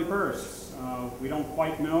gamma ray bursts? We don't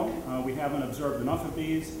quite know. We haven't observed enough of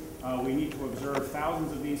these. We need to observe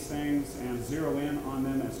thousands of these things and zero in on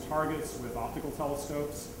them as targets with optical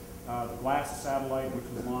telescopes. The GLASS satellite, which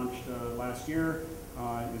was launched last year,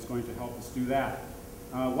 is going to help us do that.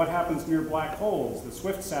 What happens near black holes? The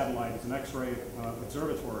SWIFT satellite is an X-ray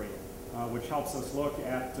observatory, which helps us look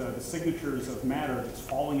at the signatures of matter that's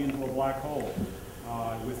falling into a black hole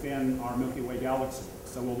within our Milky Way galaxy.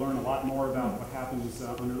 So we'll learn a lot more about what happens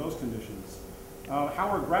under those conditions. How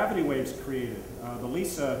are gravity waves created? The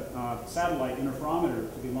LISA satellite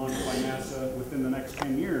interferometer to be launched by NASA within the next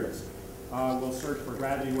 10 years will search for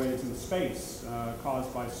gravity waves in space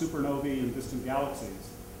caused by supernovae in distant galaxies.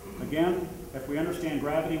 Again, if we understand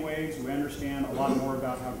gravity waves, we understand a lot more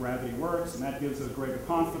about how gravity works, and that gives us greater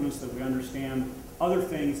confidence that we understand other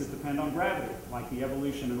things that depend on gravity, like the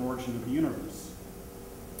evolution and origin of the universe.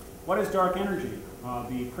 What is dark energy?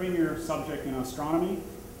 The premier subject in astronomy.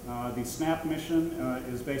 The SNAP mission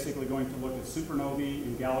is basically going to look at supernovae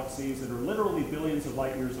in galaxies that are literally billions of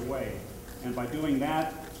light years away. And by doing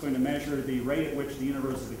that, it's going to measure the rate at which the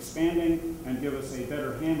universe is expanding and give us a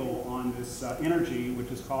better handle on this energy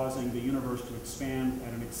which is causing the universe to expand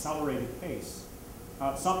at an accelerated pace.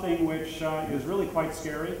 Something which is really quite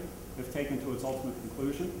scary if taken to its ultimate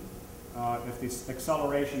conclusion. If this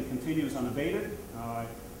acceleration continues unabated,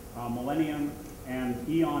 millennium and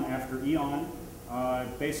eon after eon,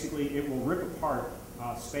 basically it will rip apart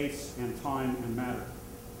space and time and matter.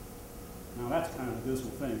 Now that's kind of a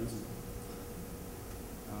dismal thing, isn't it?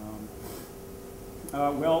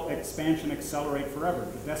 Will expansion accelerate forever?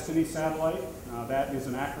 The Destiny satellite, that is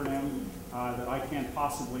an acronym that I can't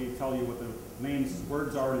possibly tell you what the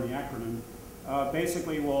words are in the acronym.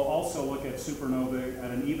 Basically, we'll also look at supernovae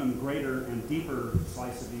at an even greater and deeper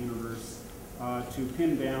slice of the universe to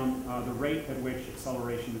pin down the rate at which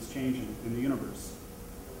acceleration is changing in the universe.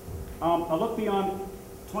 A look beyond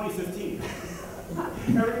 2015.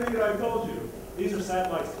 Everything that I've told you, these are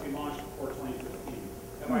satellites to be launched before 2015.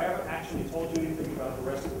 Have I ever actually told you anything about the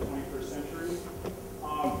rest of the 21st century?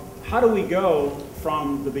 How do we go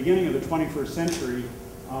from the beginning of the 21st century,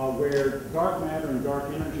 where dark matter and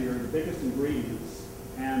dark energy are the biggest ingredients,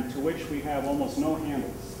 and to which we have almost no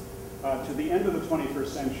handles, to the end of the 21st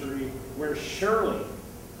century, where surely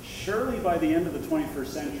surely by the end of the 21st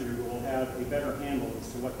century, we'll have a better handle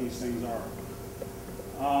as to what these things are.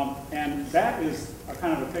 And that is a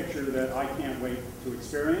kind of a picture that I can't wait to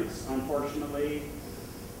experience. Unfortunately,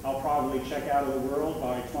 I'll probably check out of the world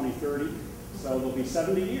by 2030. So there'll be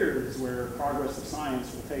 70 years where progress of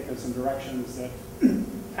science will take us in directions that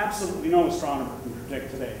absolutely no astronomer can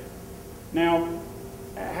predict today. Now,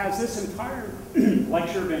 has this entire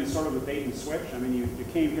lecture been sort of a bait and switch? I mean, you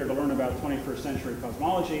came here to learn about 21st century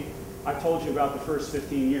cosmology. I've told you about the first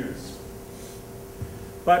 15 years.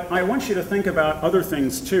 But I want you to think about other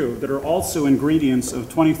things, too, that are also ingredients of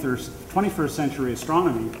 21st century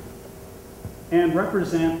astronomy and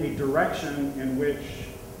represent a direction in which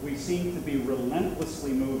we seem to be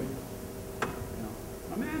relentlessly moving.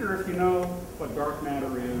 No matter if you know what dark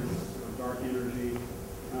matter is, or dark energy,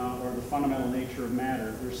 or the fundamental nature of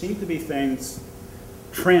matter, there seem to be things,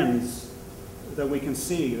 trends, that we can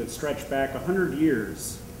see that stretch back 100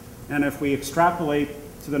 years. And if we extrapolate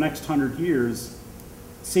to the next 100 years,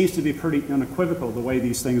 it seems to be pretty unequivocal the way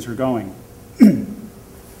these things are going.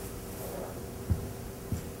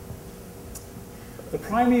 The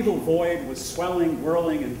primeval void was swelling,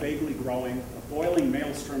 whirling, and vaguely growing, a boiling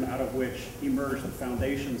maelstrom out of which emerged the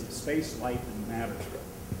foundations of space, light, and matter.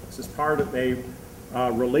 This is part of a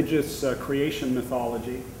religious creation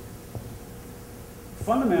mythology.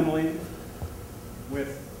 Fundamentally,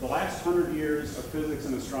 with the last 100 years of physics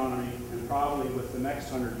and astronomy, and probably with the next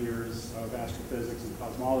 100 years of astrophysics and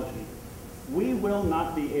cosmology, we will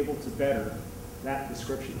not be able to better that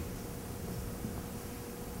description.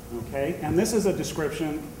 Okay, and this is a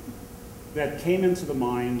description that came into the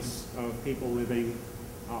minds of people living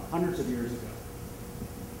hundreds of years ago.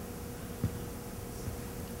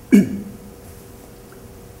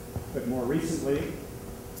 But more recently,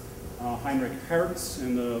 Heinrich Hertz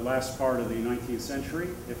in the last part of the 19th century,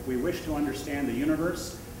 if we wish to understand the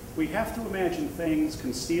universe, we have to imagine things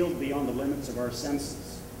concealed beyond the limits of our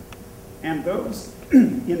senses. And those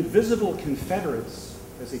invisible confederates,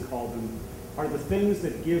 as he called them, are the things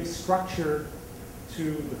that give structure to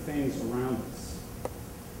the things around us.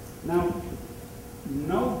 Now,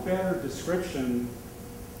 no better description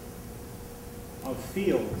of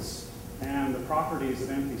fields and the properties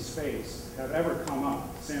of empty space have ever come up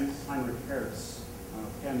since Heinrich Hertz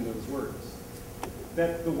penned those words.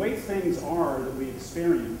 That the way things are that we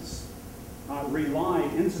experience rely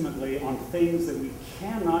intimately on things that we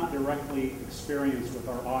cannot directly experience with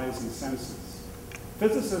our eyes and senses.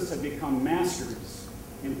 Physicists have become masters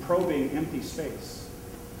in probing empty space,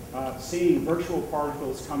 seeing virtual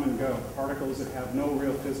particles come and go, particles that have no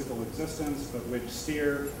real physical existence, but which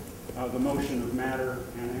steer the motion of matter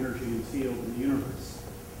and energy and field in the universe.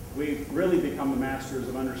 We've really become the masters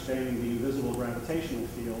of understanding the invisible gravitational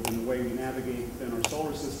field and the way we navigate within our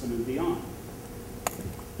solar system and beyond.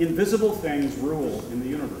 Invisible things rule in the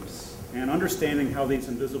universe, and understanding how these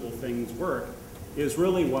invisible things work is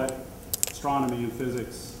really what astronomy and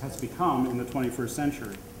physics has become in the 21st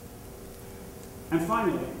century. And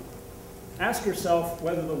finally, ask yourself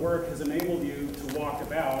whether the work has enabled you to walk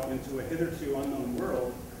about into a hitherto unknown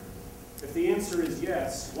world. If the answer is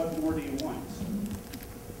yes, what more do you want?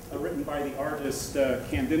 Written by the artist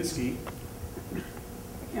Kandinsky.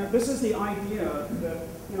 And this is the idea that,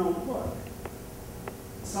 look,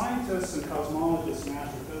 scientists and cosmologists and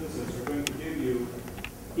astrophysicists are going to give you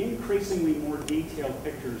increasingly more detailed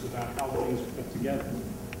pictures about how things are put together.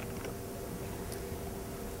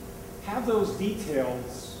 Have those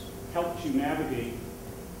details helped you navigate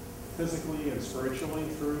physically and spiritually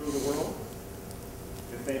through the world?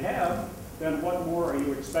 If they have, then what more are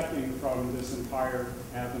you expecting from this entire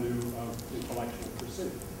avenue of intellectual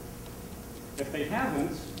pursuit? If they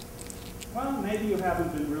haven't, well, maybe you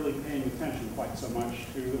haven't been really paying attention quite so much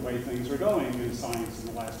to the way things are going in science in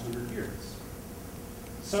the last 100 years.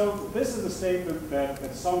 So this is a statement that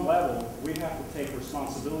at some level we have to take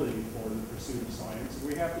responsibility for the pursuit of science.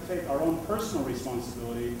 We have to take our own personal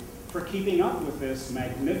responsibility for keeping up with this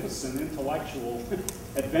magnificent intellectual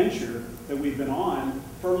adventure that we've been on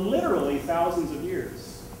for literally thousands of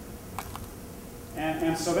years.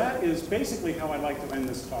 And so that is basically how I'd like to end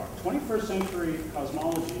this talk. 21st century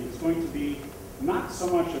cosmology is going to be not so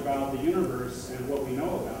much about the universe and what we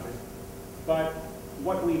know about it, but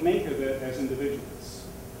what we make of it as individuals.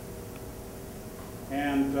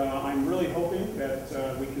 And I'm really hoping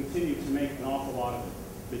that we continue to make an awful lot of it,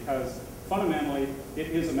 because fundamentally, it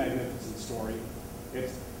is a magnificent story.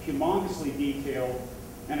 It's humongously detailed,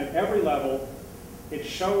 and at every level, it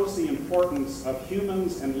shows the importance of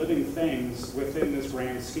humans and living things within this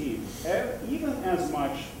grand scheme, even as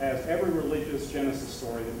much as every religious Genesis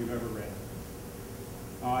story that we've ever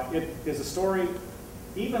read. It is a story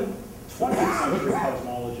even 20th century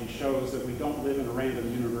cosmology shows that we don't live in a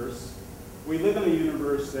random universe. We live in a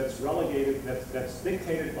universe that's relegated, that's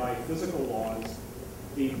dictated by physical laws,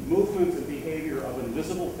 the movement and behavior of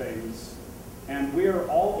invisible things, and we are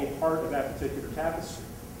all a part of that particular tapestry.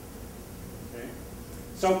 Okay?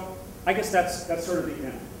 So I guess that's sort of the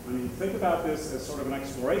end. I mean, think about this as sort of an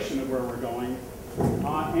exploration of where we're going,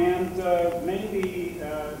 and maybe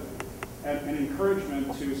an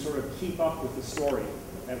encouragement to sort of keep up with the story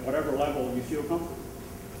at whatever level you feel comfortable,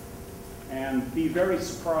 and be very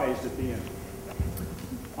surprised at the end.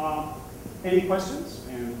 Any questions?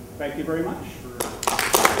 And thank you very much for